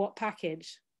exactly what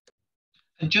package.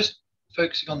 And just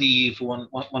focusing on the EU for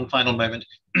one final moment,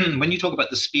 when you talk about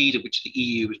the speed at which the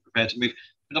EU is prepared to move,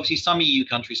 and obviously some EU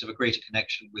countries have a greater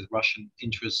connection with Russian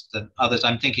interests than others.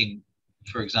 I'm thinking,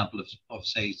 for example, of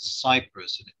say,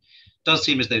 Cyprus. And it does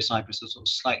seem as though Cyprus has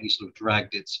slightly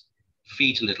dragged its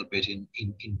feet a little bit in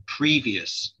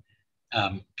previous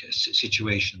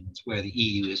situations where the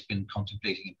EU has been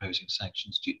contemplating imposing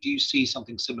sanctions. Do you see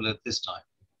something similar this time?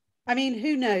 I mean,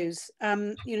 who knows?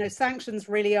 Sanctions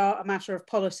really are a matter of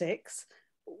politics.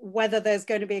 Whether there's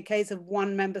going to be a case of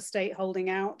one member state holding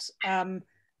out, and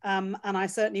I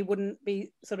certainly wouldn't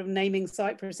be naming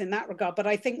Cyprus in that regard. But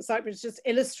I think Cyprus just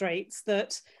illustrates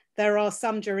that there are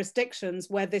some jurisdictions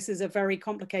where this is a very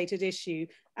complicated issue.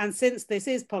 And since this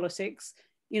is politics,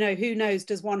 who knows,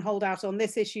 does one hold out on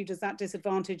this issue? Does that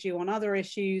disadvantage you on other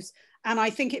issues? And I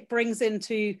think it brings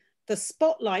into the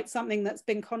spotlight something that's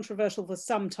been controversial for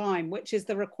some time, which is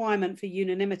the requirement for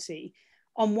unanimity.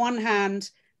 On one hand,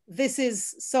 this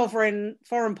is sovereign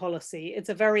foreign policy. It's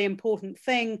a very important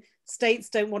thing. States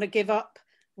don't want to give up.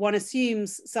 One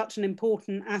assumes such an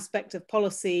important aspect of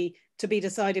policy to be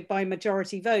decided by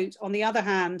majority vote. On the other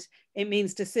hand, it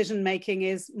means decision-making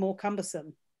is more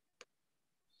cumbersome.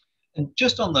 And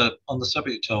just on the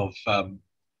subject of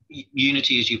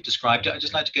unity, as you've described it, I'd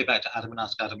just like to go back to Adam and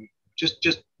ask Adam,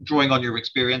 just drawing on your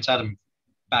experience, Adam,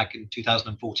 back in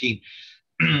 2014,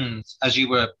 as you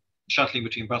were shuttling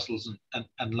between Brussels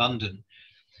and London.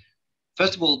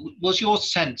 First of all, was your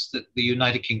sense that the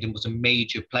United Kingdom was a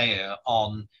major player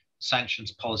on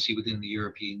sanctions policy within the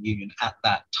European Union at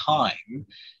that time?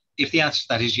 If the answer to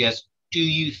that is yes, do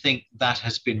you think that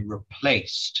has been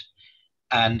replaced?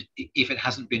 And if it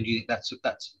hasn't been, do you think that's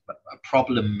a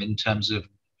problem in terms of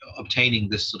obtaining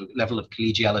this level of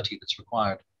collegiality that's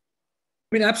required?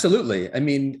 I mean, absolutely. I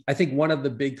mean, I think one of the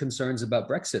big concerns about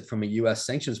Brexit from a US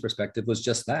sanctions perspective was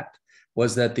just that,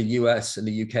 was that the US and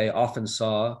the UK often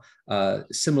saw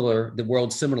the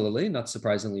world similarly, not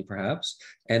surprisingly perhaps,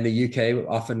 and the UK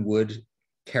often would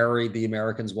carry the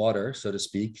Americans' water, so to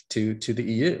speak, to the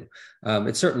EU.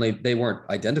 It certainly, they weren't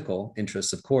identical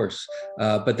interests, of course,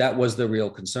 but that was the real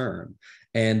concern.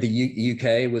 And the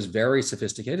UK was very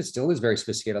sophisticated, still is very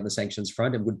sophisticated on the sanctions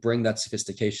front, and would bring that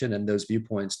sophistication and those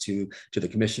viewpoints to the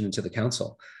Commission and to the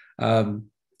Council.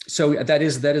 So that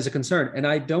is a concern. And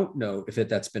I don't know if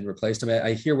that's been replaced. I mean,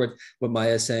 I hear what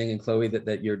Maya is saying, and Chloe,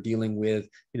 that you're dealing with,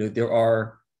 there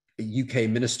are UK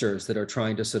ministers that are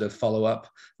trying to follow up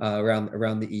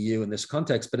around the EU in this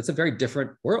context, but it's a very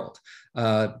different world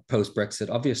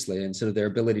post-Brexit, obviously, and their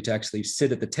ability to actually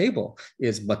sit at the table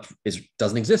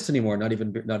doesn't exist anymore, not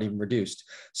even reduced.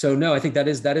 So no, I think that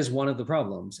is one of the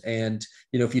problems. And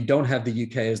if you don't have the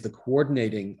UK as the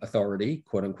coordinating authority,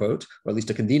 quote unquote, or at least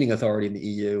a convening authority in the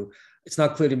EU, it's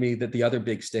not clear to me that the other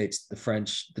big states, the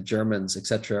French, the Germans, et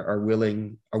cetera, are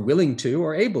willing to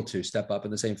or able to step up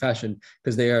in the same fashion,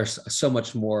 because they are so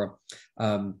much more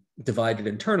divided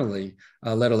internally,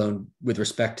 let alone with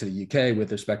respect to the UK,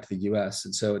 with respect to the US.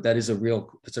 And so that is a real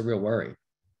worry.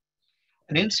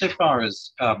 And insofar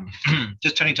as,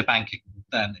 just turning to banking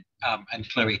then, and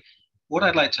Chloe, what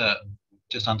I'd like to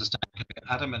just understand,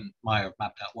 Adam and Maya have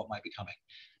mapped out what might be coming.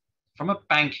 From a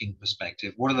banking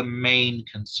perspective, what are the main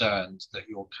concerns that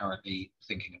you're currently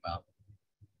thinking about?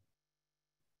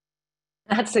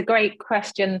 That's a great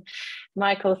question,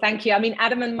 Michael. Thank you. I mean,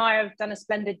 Adam and Maya have done a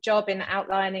splendid job in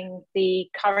outlining the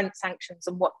current sanctions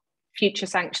and what future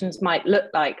sanctions might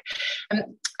look like.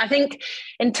 I think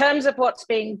in terms of what's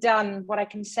being done, what I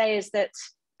can say is that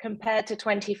compared to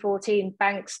 2014,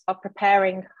 banks are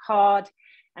preparing hard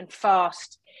and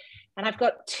fast. And I've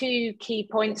got two key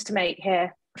points to make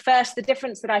here. First, the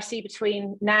difference that I see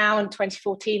between now and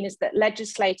 2014 is that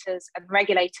legislators and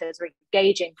regulators are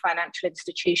engaging financial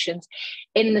institutions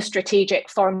in the strategic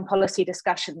foreign policy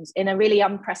discussions in a really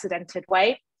unprecedented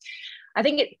way. I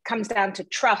think it comes down to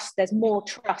trust. There's more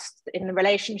trust in the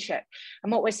relationship.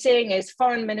 And what we're seeing is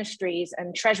foreign ministries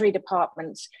and treasury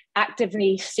departments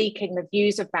actively seeking the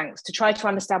views of banks to try to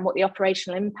understand what the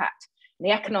operational impact and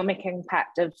the economic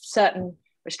impact of certain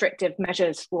restrictive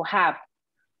measures will have.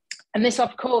 And this,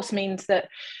 of course, means that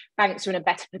banks are in a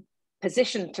better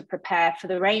position to prepare for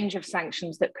the range of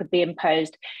sanctions that could be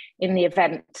imposed in the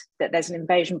event that there's an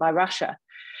invasion by Russia.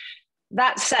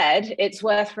 That said, it's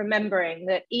worth remembering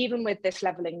that even with this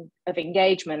level of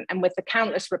engagement and with the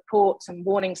countless reports and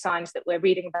warning signs that we're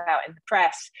reading about in the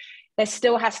press, there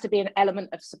still has to be an element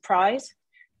of surprise.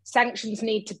 Sanctions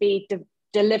need to be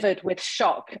delivered with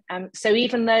shock. So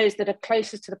even those that are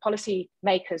closest to the policy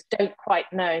makers don't quite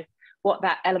know what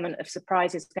that element of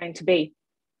surprise is going to be.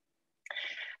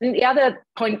 I think the other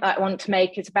point that I want to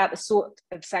make is about the sort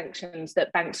of sanctions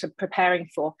that banks are preparing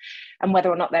for and whether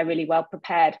or not they're really well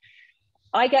prepared.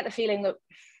 I get the feeling that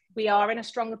we are in a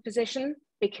stronger position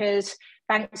because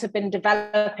banks have been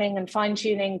developing and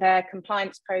fine-tuning their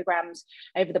compliance programs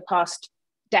over the past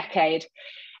decade,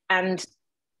 and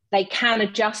they can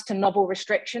adjust to novel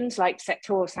restrictions like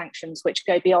sectoral sanctions, which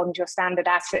go beyond your standard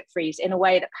asset freeze in a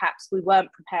way that perhaps we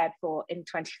weren't prepared for in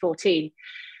 2014.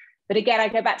 But again, I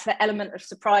go back to the element of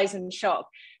surprise and shock.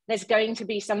 There's going to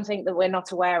be something that we're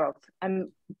not aware of.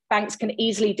 Banks can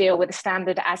easily deal with the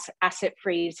standard asset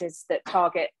freezes that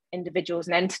target individuals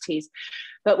and entities.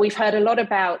 But we've heard a lot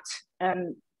about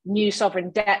new sovereign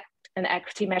debt and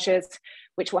equity measures,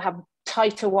 which will have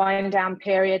tighter wind down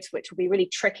periods, which will be really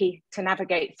tricky to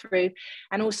navigate through.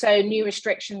 And also new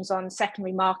restrictions on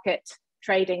secondary market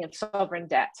trading of sovereign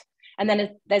debt. And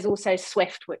then there's also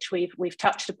SWIFT, which we've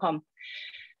touched upon.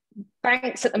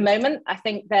 Banks at the moment, I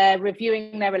think they're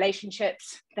reviewing their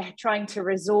relationships. They're trying to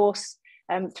resource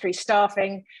through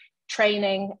staffing,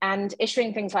 training, and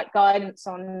issuing things like guidance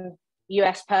on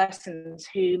US persons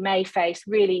who may face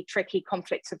really tricky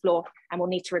conflicts of law and will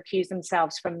need to recuse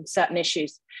themselves from certain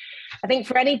issues. I think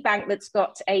for any bank that's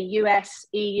got a US,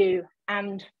 EU,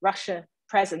 and Russia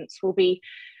presence will be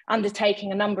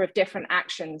undertaking a number of different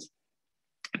actions.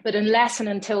 But unless and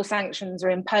until sanctions are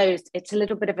imposed, it's a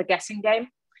little bit of a guessing game.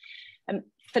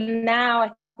 For now,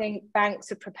 I think banks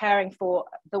are preparing for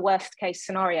the worst case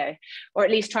scenario, or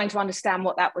at least trying to understand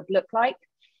what that would look like.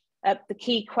 The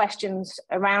key questions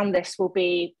around this will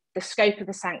be the scope of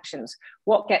the sanctions,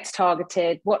 what gets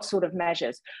targeted, what sort of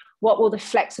measures, what will the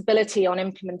flexibility on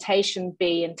implementation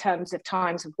be in terms of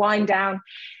times of wind down,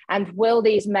 and will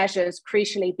these measures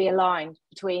crucially be aligned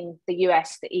between the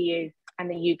US, the EU, and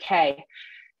the UK?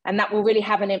 And that will really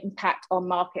have an impact on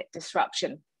market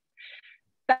disruption.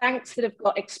 Banks that have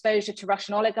got exposure to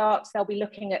Russian oligarchs, they'll be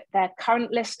looking at their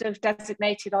current list of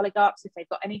designated oligarchs, if they've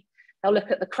got any. They'll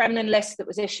look at the Kremlin list that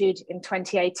was issued in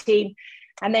 2018,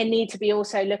 and they need to be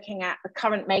also looking at the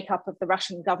current makeup of the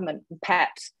Russian government and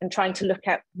PEPs and trying to look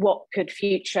at what could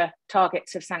future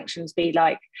targets of sanctions be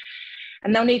like.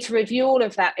 And they'll need to review all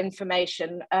of that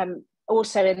information,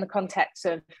 also in the context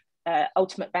of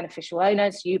ultimate beneficial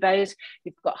owners, UBOs,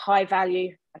 who've got high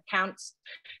value accounts,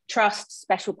 trusts,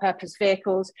 special purpose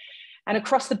vehicles, and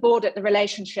across the board at the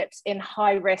relationships in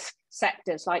high risk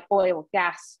sectors like oil,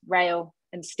 gas, rail,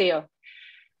 and steel.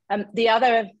 The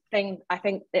other thing I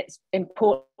think that's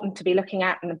important to be looking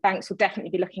at, and the banks will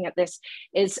definitely be looking at this,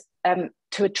 is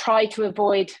to try to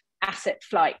avoid asset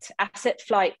flight. Asset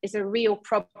flight is a real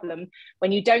problem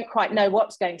when you don't quite know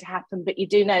what's going to happen, but you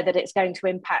do know that it's going to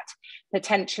impact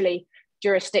potentially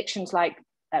jurisdictions like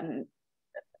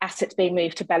assets being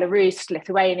moved to Belarus,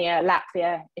 Lithuania,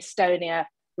 Latvia, Estonia,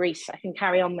 Greece. I can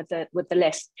carry on with the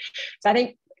list. So I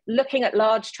think looking at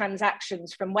large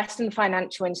transactions from Western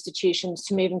financial institutions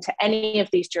to moving to any of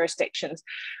these jurisdictions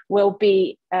will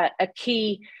be a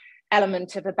key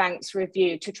element of a bank's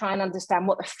review to try and understand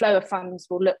what the flow of funds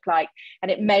will look like.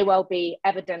 And it may well be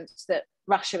evidence that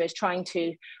Russia is trying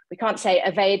to, we can't say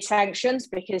evade sanctions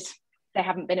because they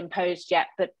haven't been imposed yet,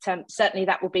 but certainly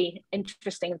that will be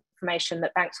interesting information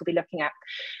that banks will be looking at.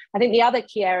 I think the other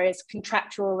key area is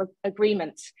contractual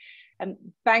agreements.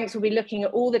 Banks will be looking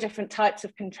at all the different types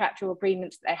of contractual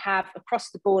agreements that they have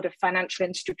across the board of financial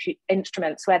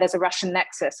instruments where there's a Russian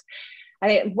nexus. I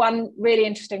think one really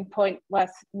interesting point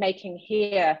worth making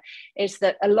here is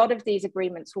that a lot of these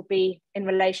agreements will be in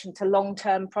relation to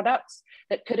long-term products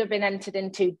that could have been entered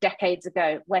into decades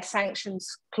ago, where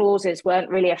sanctions clauses weren't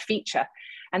really a feature.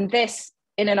 And this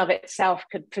in and of itself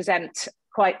could present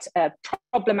quite a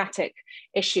problematic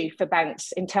issue for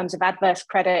banks in terms of adverse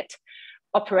credit,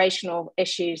 operational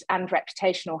issues, and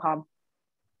reputational harm.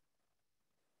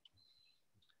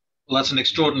 Well, that's an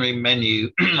extraordinary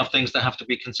menu of things that have to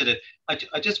be considered.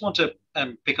 I just want to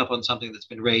pick up on something that's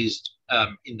been raised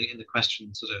in the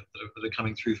questions that are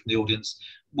coming through from the audience.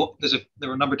 There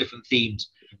are a number of different themes.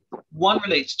 One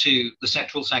relates to the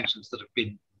sectoral sanctions that have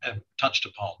been touched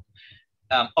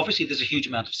upon. Obviously, there's a huge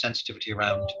amount of sensitivity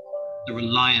around the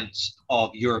reliance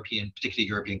of particularly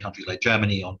European countries like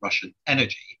Germany on Russian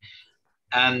energy.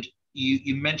 And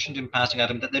you mentioned in passing,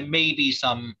 Adam, that there may be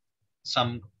some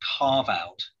carve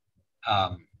out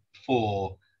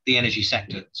for the energy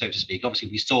sector, so to speak. Obviously,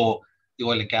 we saw the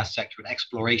oil and gas sector and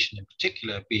exploration in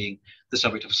particular being the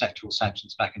subject of sectoral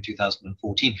sanctions back in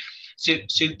 2014. So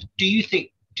do you think,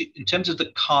 in terms of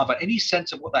the carve out, any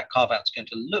sense of what that carve out is going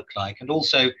to look like? And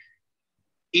also,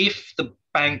 if the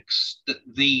banks that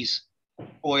these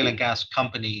oil and gas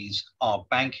companies are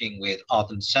banking with are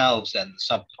themselves then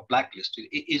blacklisted,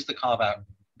 is the carve out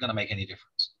going to make any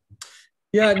difference?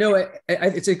 Yeah, no,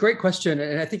 it's a great question.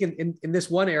 And I think in this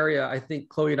one area, I think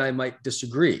Chloe and I might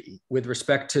disagree with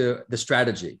respect to the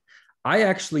strategy. I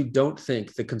actually don't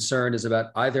think the concern is about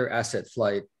either asset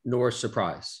flight nor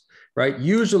surprise, right?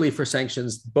 Usually for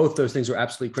sanctions, both those things are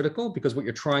absolutely critical because what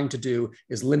you're trying to do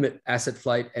is limit asset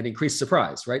flight and increase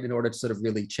surprise, right? In order to sort of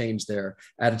really change their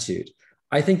attitude.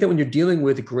 I think that when you're dealing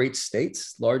with great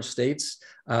states, large states,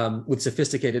 with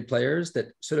sophisticated players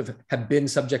that sort of have been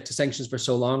subject to sanctions for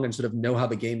so long and sort of know how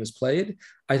the game is played,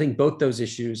 I think both those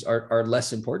issues are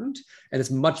less important. And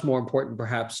it's much more important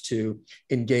perhaps to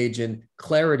engage in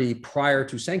clarity prior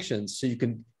to sanctions so you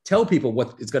can tell people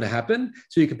what is going to happen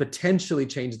so you can potentially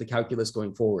change the calculus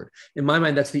going forward. In my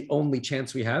mind, that's the only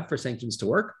chance we have for sanctions to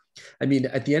work. I mean,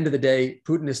 at the end of the day,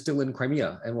 Putin is still in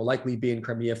Crimea and will likely be in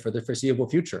Crimea for the foreseeable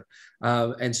future.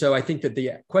 And so I think that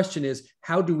the question is,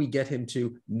 how do we get him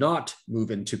to not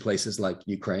move into places like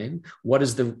Ukraine? What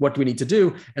do we need to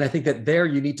do? And I think that there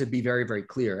you need to be very, very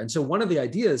clear. And so one of the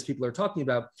ideas people are talking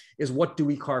about is, what do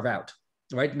we carve out?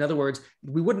 Right? In other words,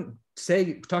 we wouldn't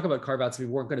talk about carve-outs if we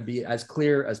weren't going to be as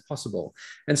clear as possible.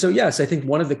 And so, yes, I think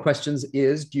one of the questions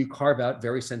is, do you carve out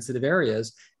very sensitive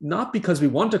areas? Not because we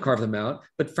want to carve them out,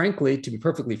 but frankly, to be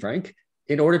perfectly frank,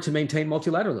 in order to maintain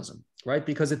multilateralism, right?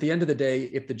 Because at the end of the day,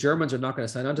 if the Germans are not going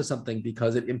to sign on to something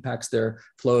because it impacts their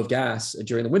flow of gas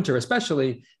during the winter,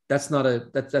 especially, that's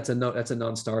a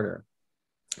non-starter.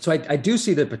 So I do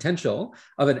see the potential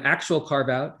of an actual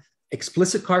carve-out,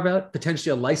 explicit carve out,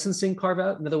 potentially a licensing carve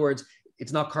out. In other words,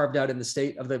 it's not carved out in the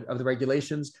state of the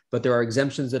regulations, but there are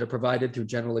exemptions that are provided through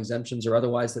general exemptions or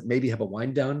otherwise that maybe have a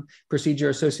wind down procedure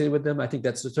associated with them. I think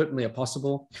that's certainly a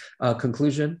possible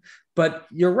conclusion. But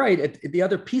you're right. The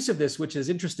other piece of this, which is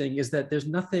interesting, is that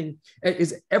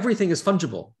everything is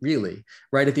fungible, really,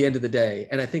 right, at the end of the day.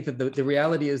 And I think that the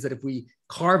reality is that if we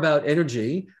carve out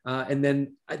energy, and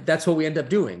then that's what we end up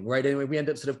doing, right? And we end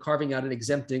up sort of carving out and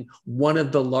exempting one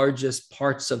of the largest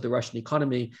parts of the Russian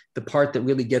economy, the part that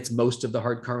really gets most of the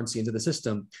hard currency into the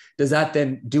system. Does that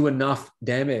then do enough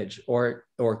damage or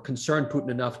concern Putin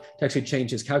enough to actually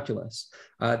change his calculus?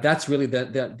 That's really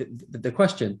the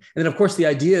question. And then, of course, the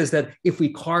idea is that if we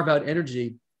carve out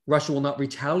energy, Russia will not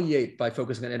retaliate by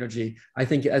focusing on energy. I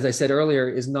think, as I said earlier,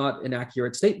 is not an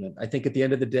accurate statement. I think at the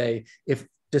end of the day, if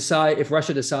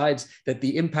Russia decides that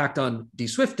the impact on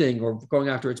de-SWIFTing or going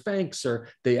after its banks or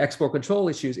the export control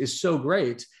issues is so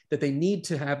great that they need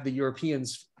to have the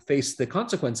Europeans face the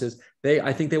consequences,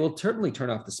 I think they will certainly turn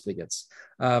off the spigots,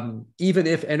 even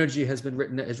if energy has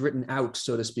written out,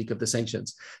 so to speak, of the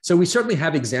sanctions. So we certainly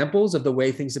have examples of the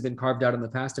way things have been carved out in the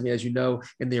past. I mean, as you know,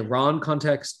 in the Iran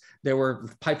context, there were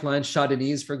pipelines. Shah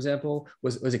Deniz, for example,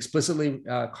 was explicitly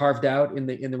carved out in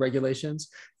the regulations.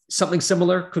 Something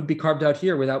similar could be carved out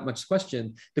here without much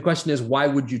question. The question is, why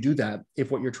would you do that if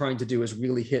what you're trying to do is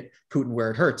really hit Putin where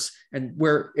it hurts? And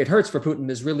where it hurts for Putin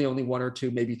is really only one or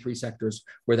two, maybe three sectors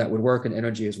where that would work, and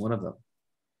energy is one of them.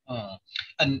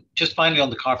 And just finally on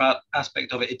the carve-out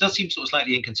aspect of it, it does seem sort of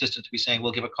slightly inconsistent to be saying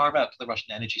we'll give a carve-out to the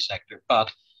Russian energy sector,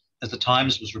 but as the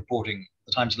Times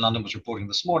in London was reporting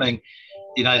this morning,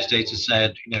 the United States has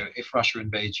said, if Russia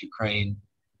invades Ukraine,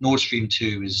 Nord Stream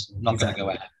 2 is not going to go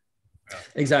ahead.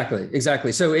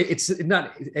 Exactly. So it's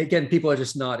not, again, people are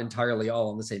just not entirely all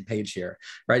on the same page here,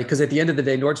 right? Because at the end of the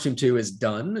day, Nord Stream 2 is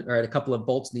done, right? A couple of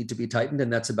bolts need to be tightened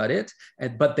and that's about it.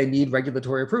 But they need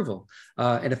regulatory approval.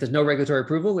 And if there's no regulatory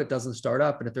approval, it doesn't start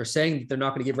up. And if they're saying that they're not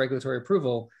going to give regulatory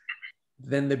approval,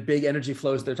 then the big energy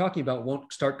flows they're talking about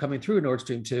won't start coming through Nord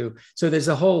Stream 2. So there's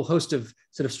a whole host of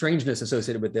sort of strangeness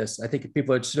associated with this. I think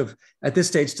people are sort of, at this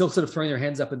stage, still sort of throwing their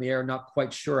hands up in the air, not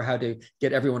quite sure how to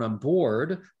get everyone on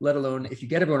board, let alone if you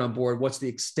get everyone on board, what's the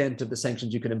extent of the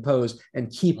sanctions you can impose and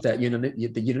keep that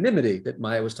the unanimity that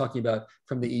Maya was talking about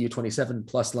from the EU 27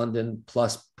 plus London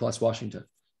plus Washington.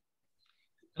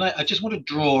 And I just want to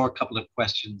draw a couple of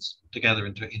questions together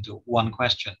into one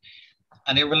question.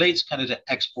 And it relates kind of to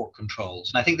export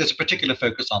controls. And I think there's a particular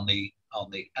focus on the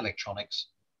electronics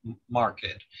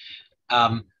market.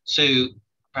 So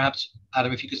perhaps,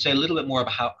 Adam, if you could say a little bit more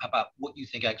about what you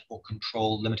think export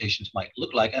control limitations might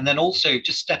look like. And then also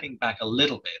just stepping back a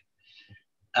little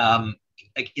bit,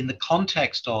 in the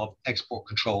context of export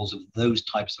controls of those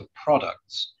types of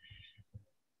products,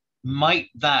 might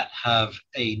that have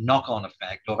a knock-on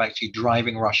effect of actually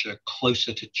driving Russia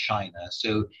closer to China?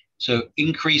 So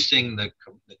increasing the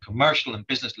commercial and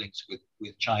business links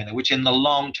with China, which in the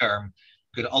long term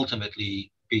could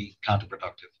ultimately be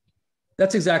counterproductive.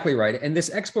 That's exactly right. And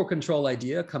this export control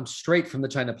idea comes straight from the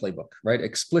China playbook, right?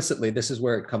 Explicitly, this is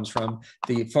where it comes from.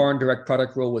 The foreign direct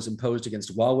product rule was imposed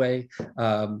against Huawei.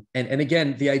 And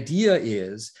again, the idea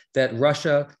is that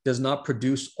Russia does not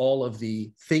produce all of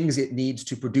the things it needs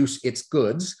to produce its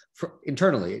goods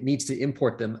internally. It needs to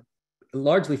import them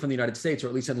largely from the United States, or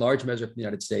at least in large measure from the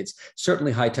United States,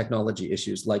 certainly high technology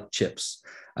issues like chips.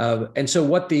 And so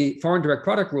what the foreign direct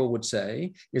product rule would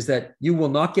say is that you will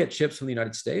not get chips from the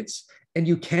United States, and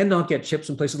you cannot get chips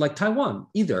from places like Taiwan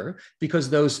either, because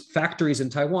those factories in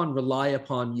Taiwan rely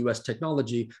upon US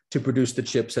technology to produce the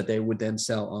chips that they would then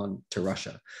sell on to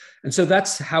Russia. And so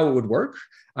that's how it would work.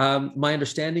 My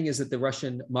understanding is that the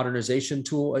Russian modernization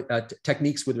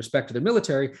techniques with respect to their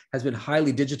military has been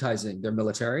highly digitizing their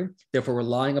military, therefore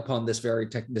relying upon this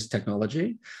this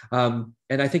technology. And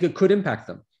I think it could impact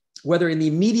them. Whether in the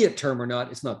immediate term or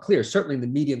not, it's not clear. Certainly in the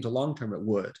medium to long term, it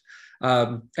would.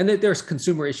 And there's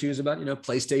consumer issues about,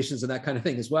 PlayStations and that kind of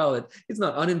thing as well. It's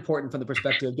not unimportant from the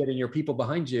perspective of getting your people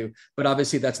behind you, but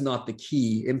obviously that's not the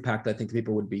key impact I think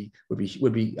people would be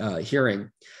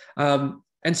hearing.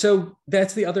 And so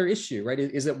that's the other issue, right?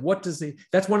 Is that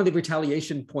that's one of the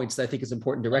retaliation points that I think is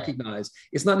important to recognize.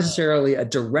 It's not necessarily a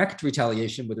direct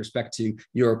retaliation with respect to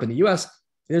Europe and the US.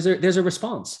 There's a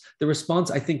response. The response,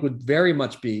 I think, would very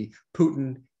much be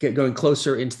Putin going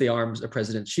closer into the arms of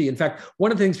President Xi. In fact,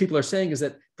 one of the things people are saying is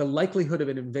that the likelihood of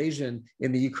an invasion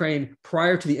in the Ukraine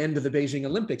prior to the end of the Beijing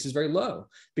Olympics is very low,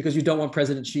 because you don't want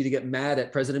President Xi to get mad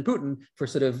at President Putin for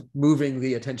sort of moving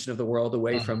the attention of the world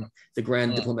away from the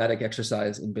grand diplomatic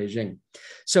exercise in Beijing.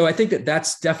 So I think that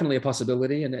that's definitely a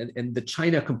possibility. And the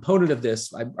China component of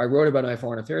this, I wrote about in my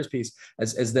foreign affairs piece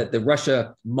as that the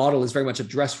Russia model is very much a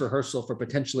dress rehearsal for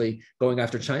potentially going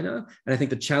after China. And I think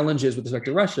the challenges with respect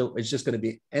to Russia is just going to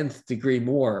be nth degree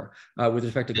more with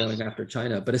respect to going after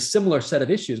China, but a similar set of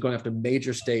issues going after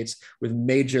major states with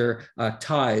major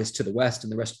ties to the West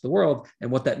and the rest of the world,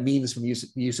 and what that means from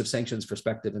use of sanctions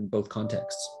perspective in both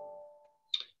contexts.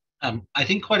 I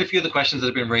think quite a few of the questions that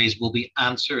have been raised will be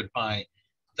answered by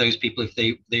those people if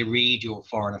they read your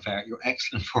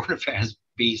excellent foreign affairs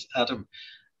piece, Adam.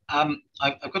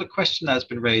 I've got a question that's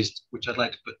been raised, which I'd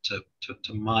like to put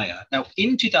to Maya. Now,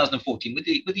 in 2014, with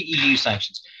the EU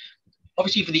sanctions,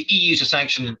 obviously for the EU to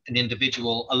sanction an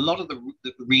individual, a lot of the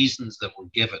reasons that were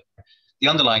given, the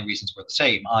underlying reasons were the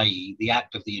same, i.e. the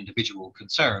act of the individual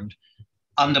concerned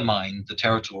undermined the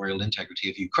territorial integrity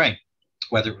of Ukraine,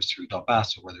 whether it was through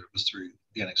Donbass or whether it was through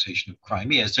the annexation of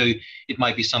Crimea. So it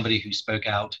might be somebody who spoke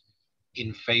out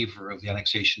in favor of the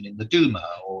annexation in the Duma,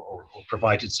 or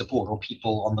provided support, or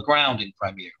people on the ground in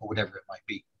Crimea, or whatever it might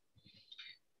be.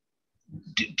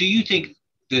 Do you think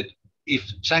that if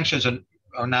sanctions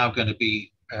are now going to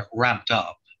be ramped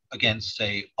up against,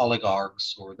 say,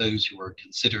 oligarchs or those who are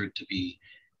considered to be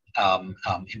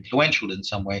influential in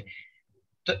some way,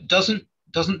 doesn't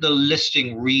the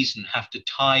listing reason have to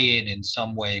tie in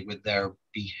some way with their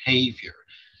behavior?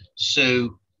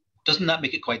 So doesn't that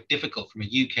make it quite difficult from a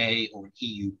UK or an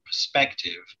EU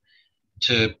perspective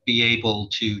to be able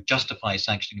to justify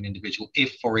sanctioning an individual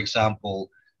if, for example,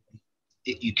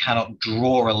 you cannot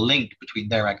draw a link between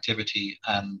their activity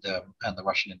and the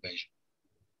Russian invasion?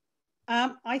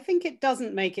 I think it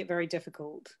doesn't make it very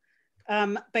difficult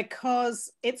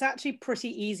because it's actually pretty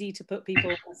easy to put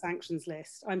people on a sanctions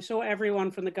list. I'm sure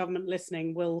everyone from the government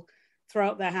listening will throw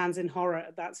up their hands in horror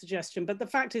at that suggestion. But the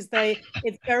fact is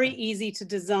it's very easy to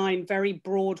design very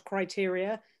broad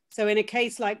criteria. So in a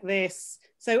case like this,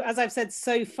 so as I've said,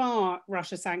 so far,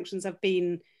 Russia sanctions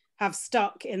have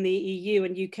stuck in the EU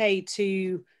and UK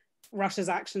to Russia's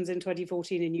actions in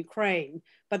 2014 in Ukraine.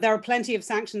 But there are plenty of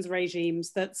sanctions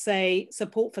regimes that say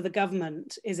support for the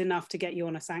government is enough to get you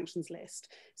on a sanctions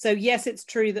list. So yes, it's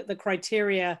true that the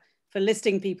criteria for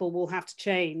listing people will have to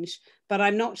change, but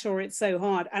I'm not sure it's so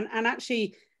hard. And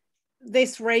actually,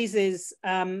 this raises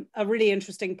a really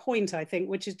interesting point, I think,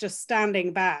 which is just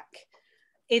standing back.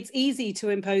 It's easy to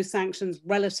impose sanctions,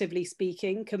 relatively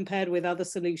speaking, compared with other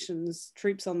solutions,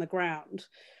 troops on the ground.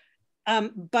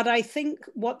 But I think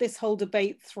what this whole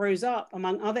debate throws up,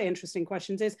 among other interesting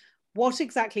questions, is what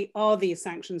exactly are these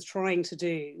sanctions trying to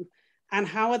do? And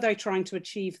how are they trying to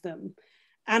achieve them?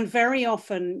 And very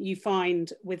often you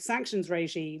find with sanctions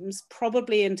regimes,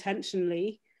 probably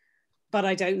intentionally, but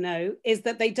I don't know, is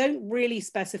that they don't really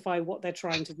specify what they're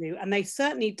trying to do. And they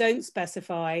certainly don't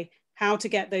specify how to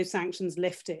get those sanctions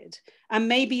lifted. And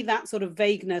maybe that sort of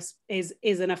vagueness is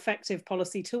an effective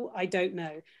policy tool, I don't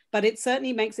know. But it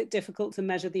certainly makes it difficult to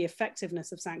measure the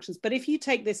effectiveness of sanctions. But if you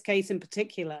take this case in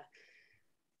particular,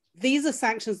 these are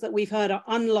sanctions that we've heard are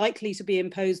unlikely to be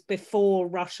imposed before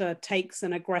Russia takes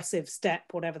an aggressive step,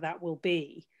 whatever that will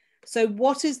be. So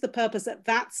what is the purpose at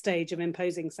that stage of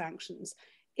imposing sanctions?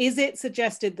 Is it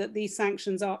suggested that these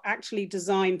sanctions are actually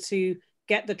designed to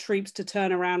get the troops to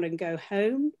turn around and go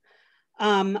home?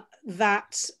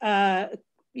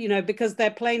 You know, because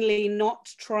they're plainly not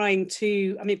trying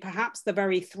to, I mean, perhaps the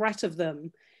very threat of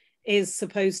them is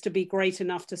supposed to be great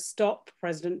enough to stop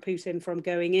President Putin from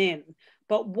going in.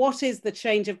 But what is the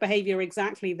change of behavior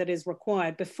exactly that is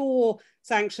required? Before,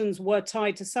 sanctions were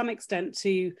tied to some extent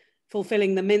to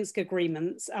fulfilling the Minsk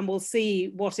agreements, and we'll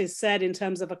see what is said in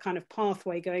terms of a kind of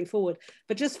pathway going forward.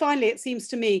 But just finally, it seems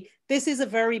to me, this is a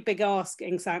very big ask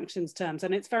in sanctions terms,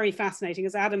 and it's very fascinating.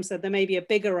 As Adam said, there may be a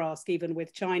bigger ask even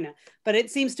with China, but it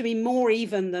seems to be more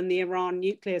even than the Iran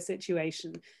nuclear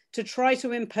situation to try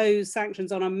to impose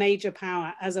sanctions on a major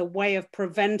power as a way of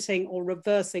preventing or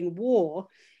reversing war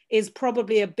is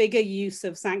probably a bigger use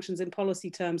of sanctions in policy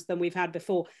terms than we've had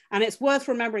before. And it's worth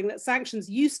remembering that sanctions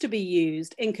used to be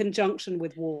used in conjunction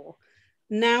with war.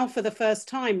 Now, for the first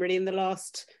time, really in the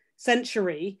last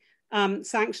century,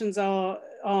 sanctions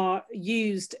are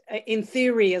used in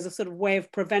theory as a sort of way of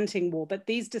preventing war. But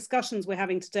these discussions we're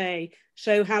having today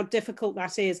show how difficult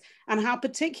that is, and how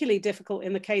particularly difficult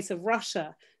in the case of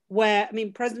Russia, where, I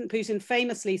mean, President Putin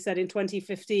famously said in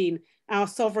 2015, our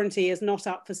sovereignty is not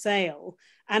up for sale.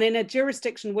 And in a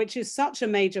jurisdiction which is such a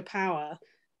major power,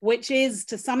 which is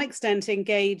to some extent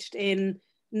engaged in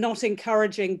not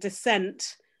encouraging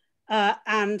dissent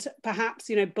and perhaps,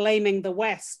 you know, blaming the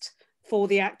West for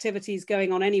the activities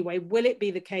going on anyway, will it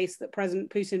be the case that President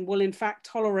Putin will in fact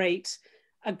tolerate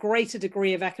a greater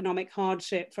degree of economic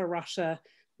hardship for Russia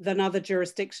than other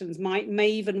jurisdictions may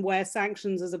even wear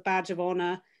sanctions as a badge of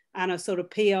honor and a sort of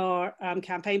PR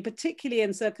campaign, particularly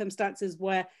in circumstances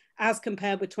where, as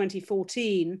compared with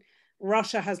 2014,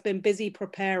 Russia has been busy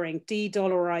preparing,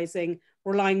 de-dollarizing,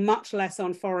 relying much less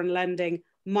on foreign lending,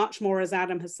 much more, as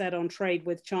Adam has said, on trade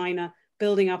with China,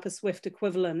 building up a SWIFT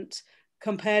equivalent,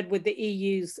 compared with the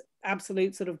EU's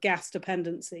absolute sort of gas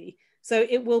dependency. So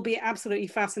it will be absolutely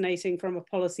fascinating from a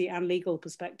policy and legal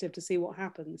perspective to see what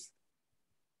happens.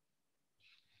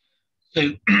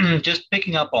 So just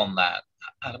picking up on that,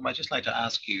 Adam, I'd just like to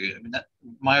ask you, I mean, that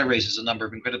Maya raises a number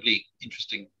of incredibly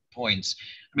interesting points.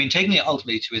 I mean, taking it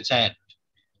ultimately to its end,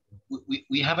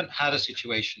 we haven't had a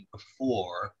situation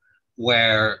before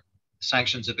where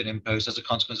sanctions have been imposed as a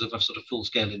consequence of a sort of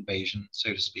full-scale invasion,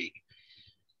 so to speak.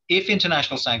 If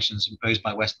international sanctions imposed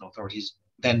by Western authorities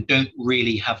then don't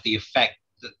really have the effect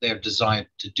that they're designed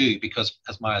to do, because,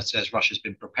 as Maya says, Russia's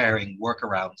been preparing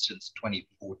workarounds since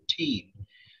 2014,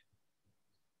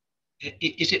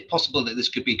 is it possible that this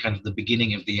could be kind of the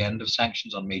beginning of the end of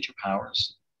sanctions on major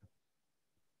powers?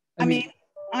 I mean,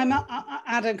 I'm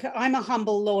a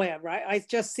humble lawyer, right? I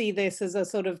just see this as a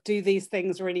sort of, do these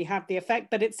things really have the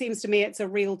effect? But it seems to me it's a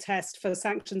real test for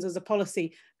sanctions as a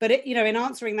policy. But it, you know, in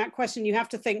answering that question, you have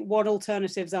to think, what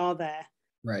alternatives are there?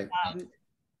 Right.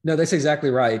 No, that's exactly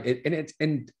right.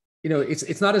 You know,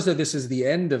 it's not as though this is the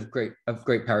end of great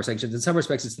power sanctions. In some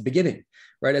respects, it's the beginning,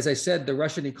 right? As I said, the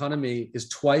Russian economy is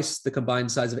twice the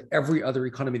combined size of every other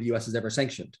economy the U.S. has ever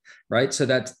sanctioned, right? So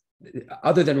that,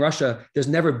 other than Russia, there's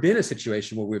never been a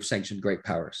situation where we've sanctioned great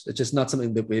powers. It's just not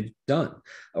something that we've done,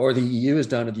 or the EU has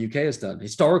done, or the UK has done.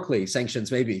 Historically,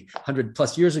 sanctions, maybe 100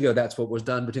 plus years ago, that's what was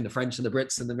done between the French and the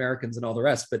Brits and the Americans and all the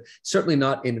rest, but certainly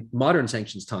not in modern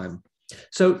sanctions time.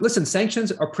 So listen,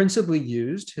 sanctions are principally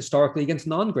used historically against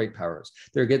non-great powers.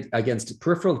 They're against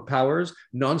peripheral powers,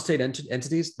 non-state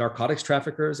entities, narcotics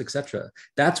traffickers, etc.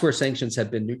 That's where sanctions have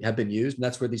been used, and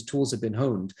that's where these tools have been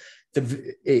honed.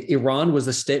 Iran was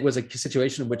a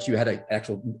situation in which you had an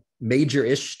actual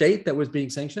major-ish state that was being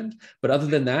sanctioned, but other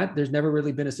than that, there's never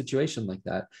really been a situation like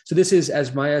that. So this is,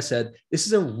 as Maya said, this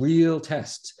is a real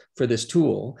test for this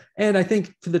tool, and I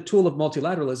think for the tool of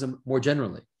multilateralism more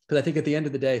generally. Because I think at the end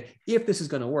of the day, if this is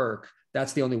going to work,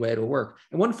 that's the only way it'll work.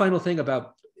 And one final thing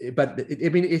about,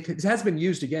 it has been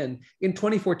used again. In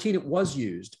 2014, it was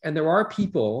used. And there are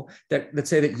people that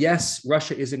say that, yes,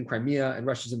 Russia is in Crimea and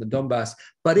Russia's in the Donbass,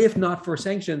 but if not for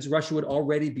sanctions, Russia would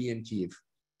already be in Kyiv,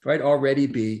 right? Already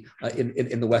be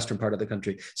in the western part of the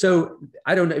country. So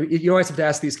I don't know, you always have to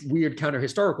ask these weird counter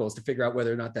historicals to figure out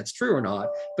whether or not that's true or not,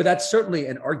 but that's certainly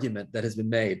an argument that has been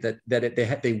made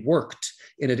that they worked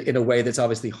in a way that's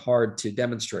obviously hard to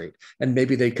demonstrate, and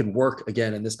maybe they could work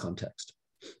again in this context.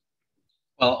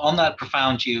 Well, on that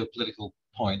profound geopolitical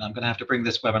point, I'm going to have to bring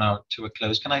this webinar to a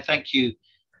close. Can I thank you,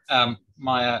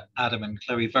 Maya, Adam, and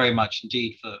Chloe very much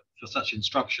indeed for such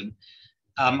instruction.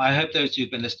 I hope those who've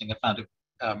been listening have found it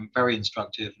very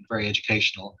instructive and very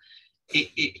educational.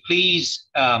 Please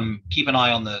keep an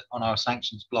eye on our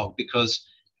sanctions blog, because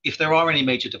if there are any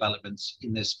major developments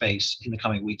in this space in the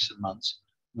coming weeks and months,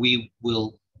 we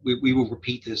will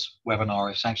repeat this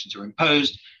webinar if sanctions are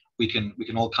imposed. We can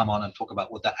all come on and talk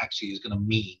about what that actually is going to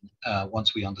mean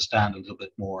once we understand a little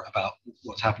bit more about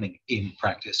what's happening in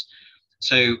practice.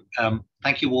 So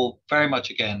thank you all very much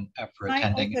again for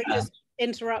attending. I also just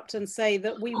interrupt and say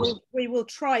that we will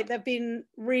try. There've been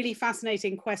really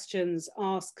fascinating questions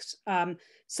asked.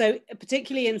 So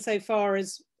particularly insofar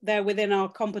as they're within our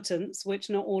competence, which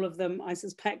not all of them, I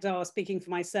suspect, are. Speaking for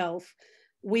myself,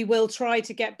 we will try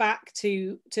to get back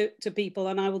to people,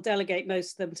 and I will delegate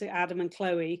most of them to Adam and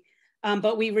Chloe.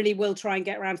 But we really will try and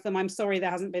get around to them. I'm sorry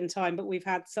there hasn't been time, but we've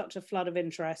had such a flood of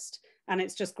interest, and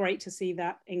it's just great to see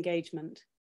that engagement.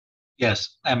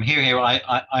 Yes, here.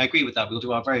 I agree with that. We'll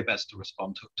do our very best to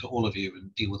respond to all of you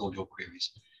and deal with all your queries.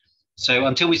 So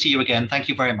until we see you again, thank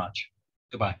you very much.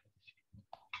 Goodbye.